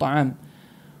جَعْفَرٍ الطَّعَامِ.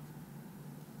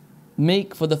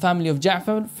 Make for the family of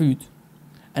Ja'far food.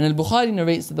 And Al-Bukhari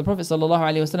narrates that the Prophet sallallahu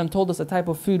alayhi wa sallam told us a type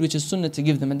of food which is sunnah to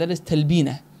give them, and that is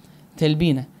talbina.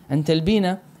 Talbina. And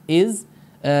talbina is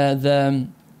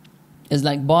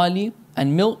like barley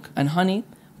and milk and honey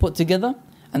put together.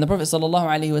 And the Prophet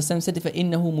ﷺ said,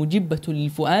 فَإِنَّهُ مُجِبَّةٌ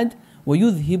لِلْفُؤَادِ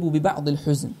وَيُذْهِبُ بِبَعْضِ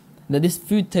الْحُزْنِ. That this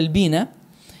food talbina,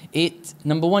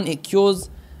 number 1, it cures,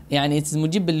 it's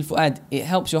مُجِبَّ لِلْفُؤَادِ. It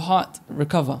helps your heart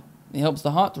recover. It helps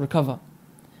the heart recover.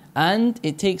 And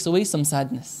it takes away some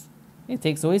sadness. It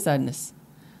takes away sadness.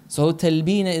 So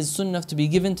talbina is sunnah to be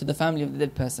given to the family of the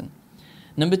dead person.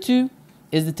 Number 2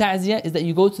 is the ta'ziyah, is that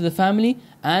you go to the family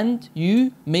and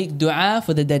you make dua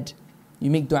for the dead. You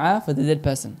make dua for the dead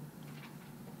person.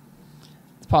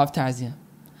 It's part of ta'ziyah.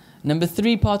 Number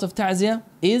 3 part of ta'ziyah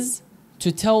is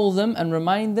to tell them and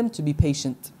remind them to be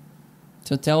patient.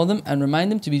 To tell them and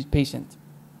remind them to be patient.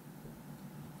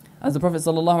 As the Prophet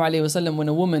ﷺ, when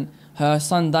a woman, her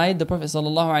son died, the Prophet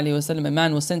ﷺ, a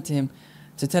man was sent to him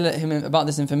to tell him about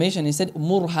this information. He said,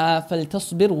 مُرْهَا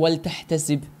فَلْتَصْبِرْ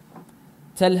وَلْتَحْتَسِبْ.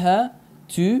 Tell her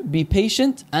to be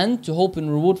patient and to hope in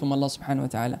reward from Allah subhanahu wa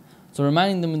ta'ala. So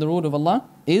reminding them in the reward of Allah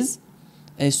is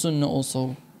a sunnah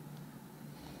also.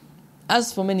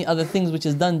 As for many other things which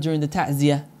is done during the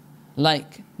ta'ziyah,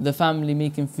 like the family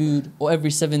making food, or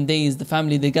every 7 days the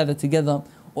family they gather together,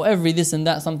 or every this and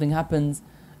that something happens,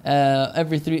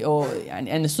 every 3 or يعني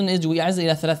and the sunnah is ويعزى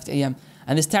إلى 3 أيام.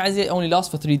 And this ta'ziyah only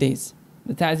lasts for 3 days.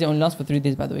 The ta'ziyah only lasts for 3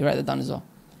 days, by the way. Write that down as well.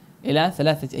 إلى 3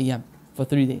 أيام, for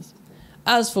 3 days.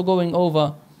 As for going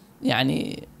over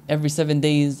يعني every 7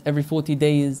 days, every 40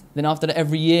 days, then after that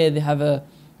every year they have a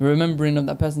remembering of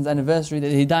that person's anniversary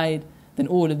that he died, then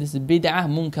all of this is bid'ah,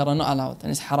 munkara, not allowed,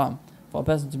 and it's haram for a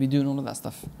person to be doing all of that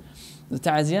stuff. The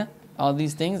ta'ziyah are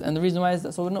these things, and the reason why is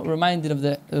that so we're not reminded of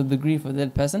the grief of the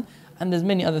dead person, and there's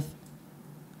many other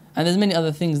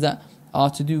things that are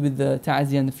to do with the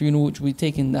ta'ziyah and the funeral, which we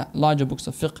take in the larger books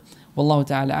of fiqh. Wallahu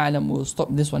ta'ala a'lam. We'll stop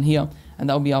this one here, and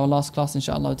that will be our last class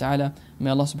inshaAllah ta'ala. May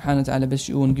Allah subhanahu wa ta'ala bless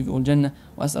you all and give you all Jannah.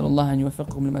 Wa as'alullah an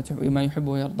yuwaffiqakum lima yuhibbu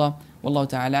wa yarda. Wallahu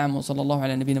ta'ala a'lam. Wa sallallahu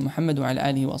ala nabiyyina Muhammad wa ala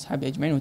alihi wa ashabihi ajma'in.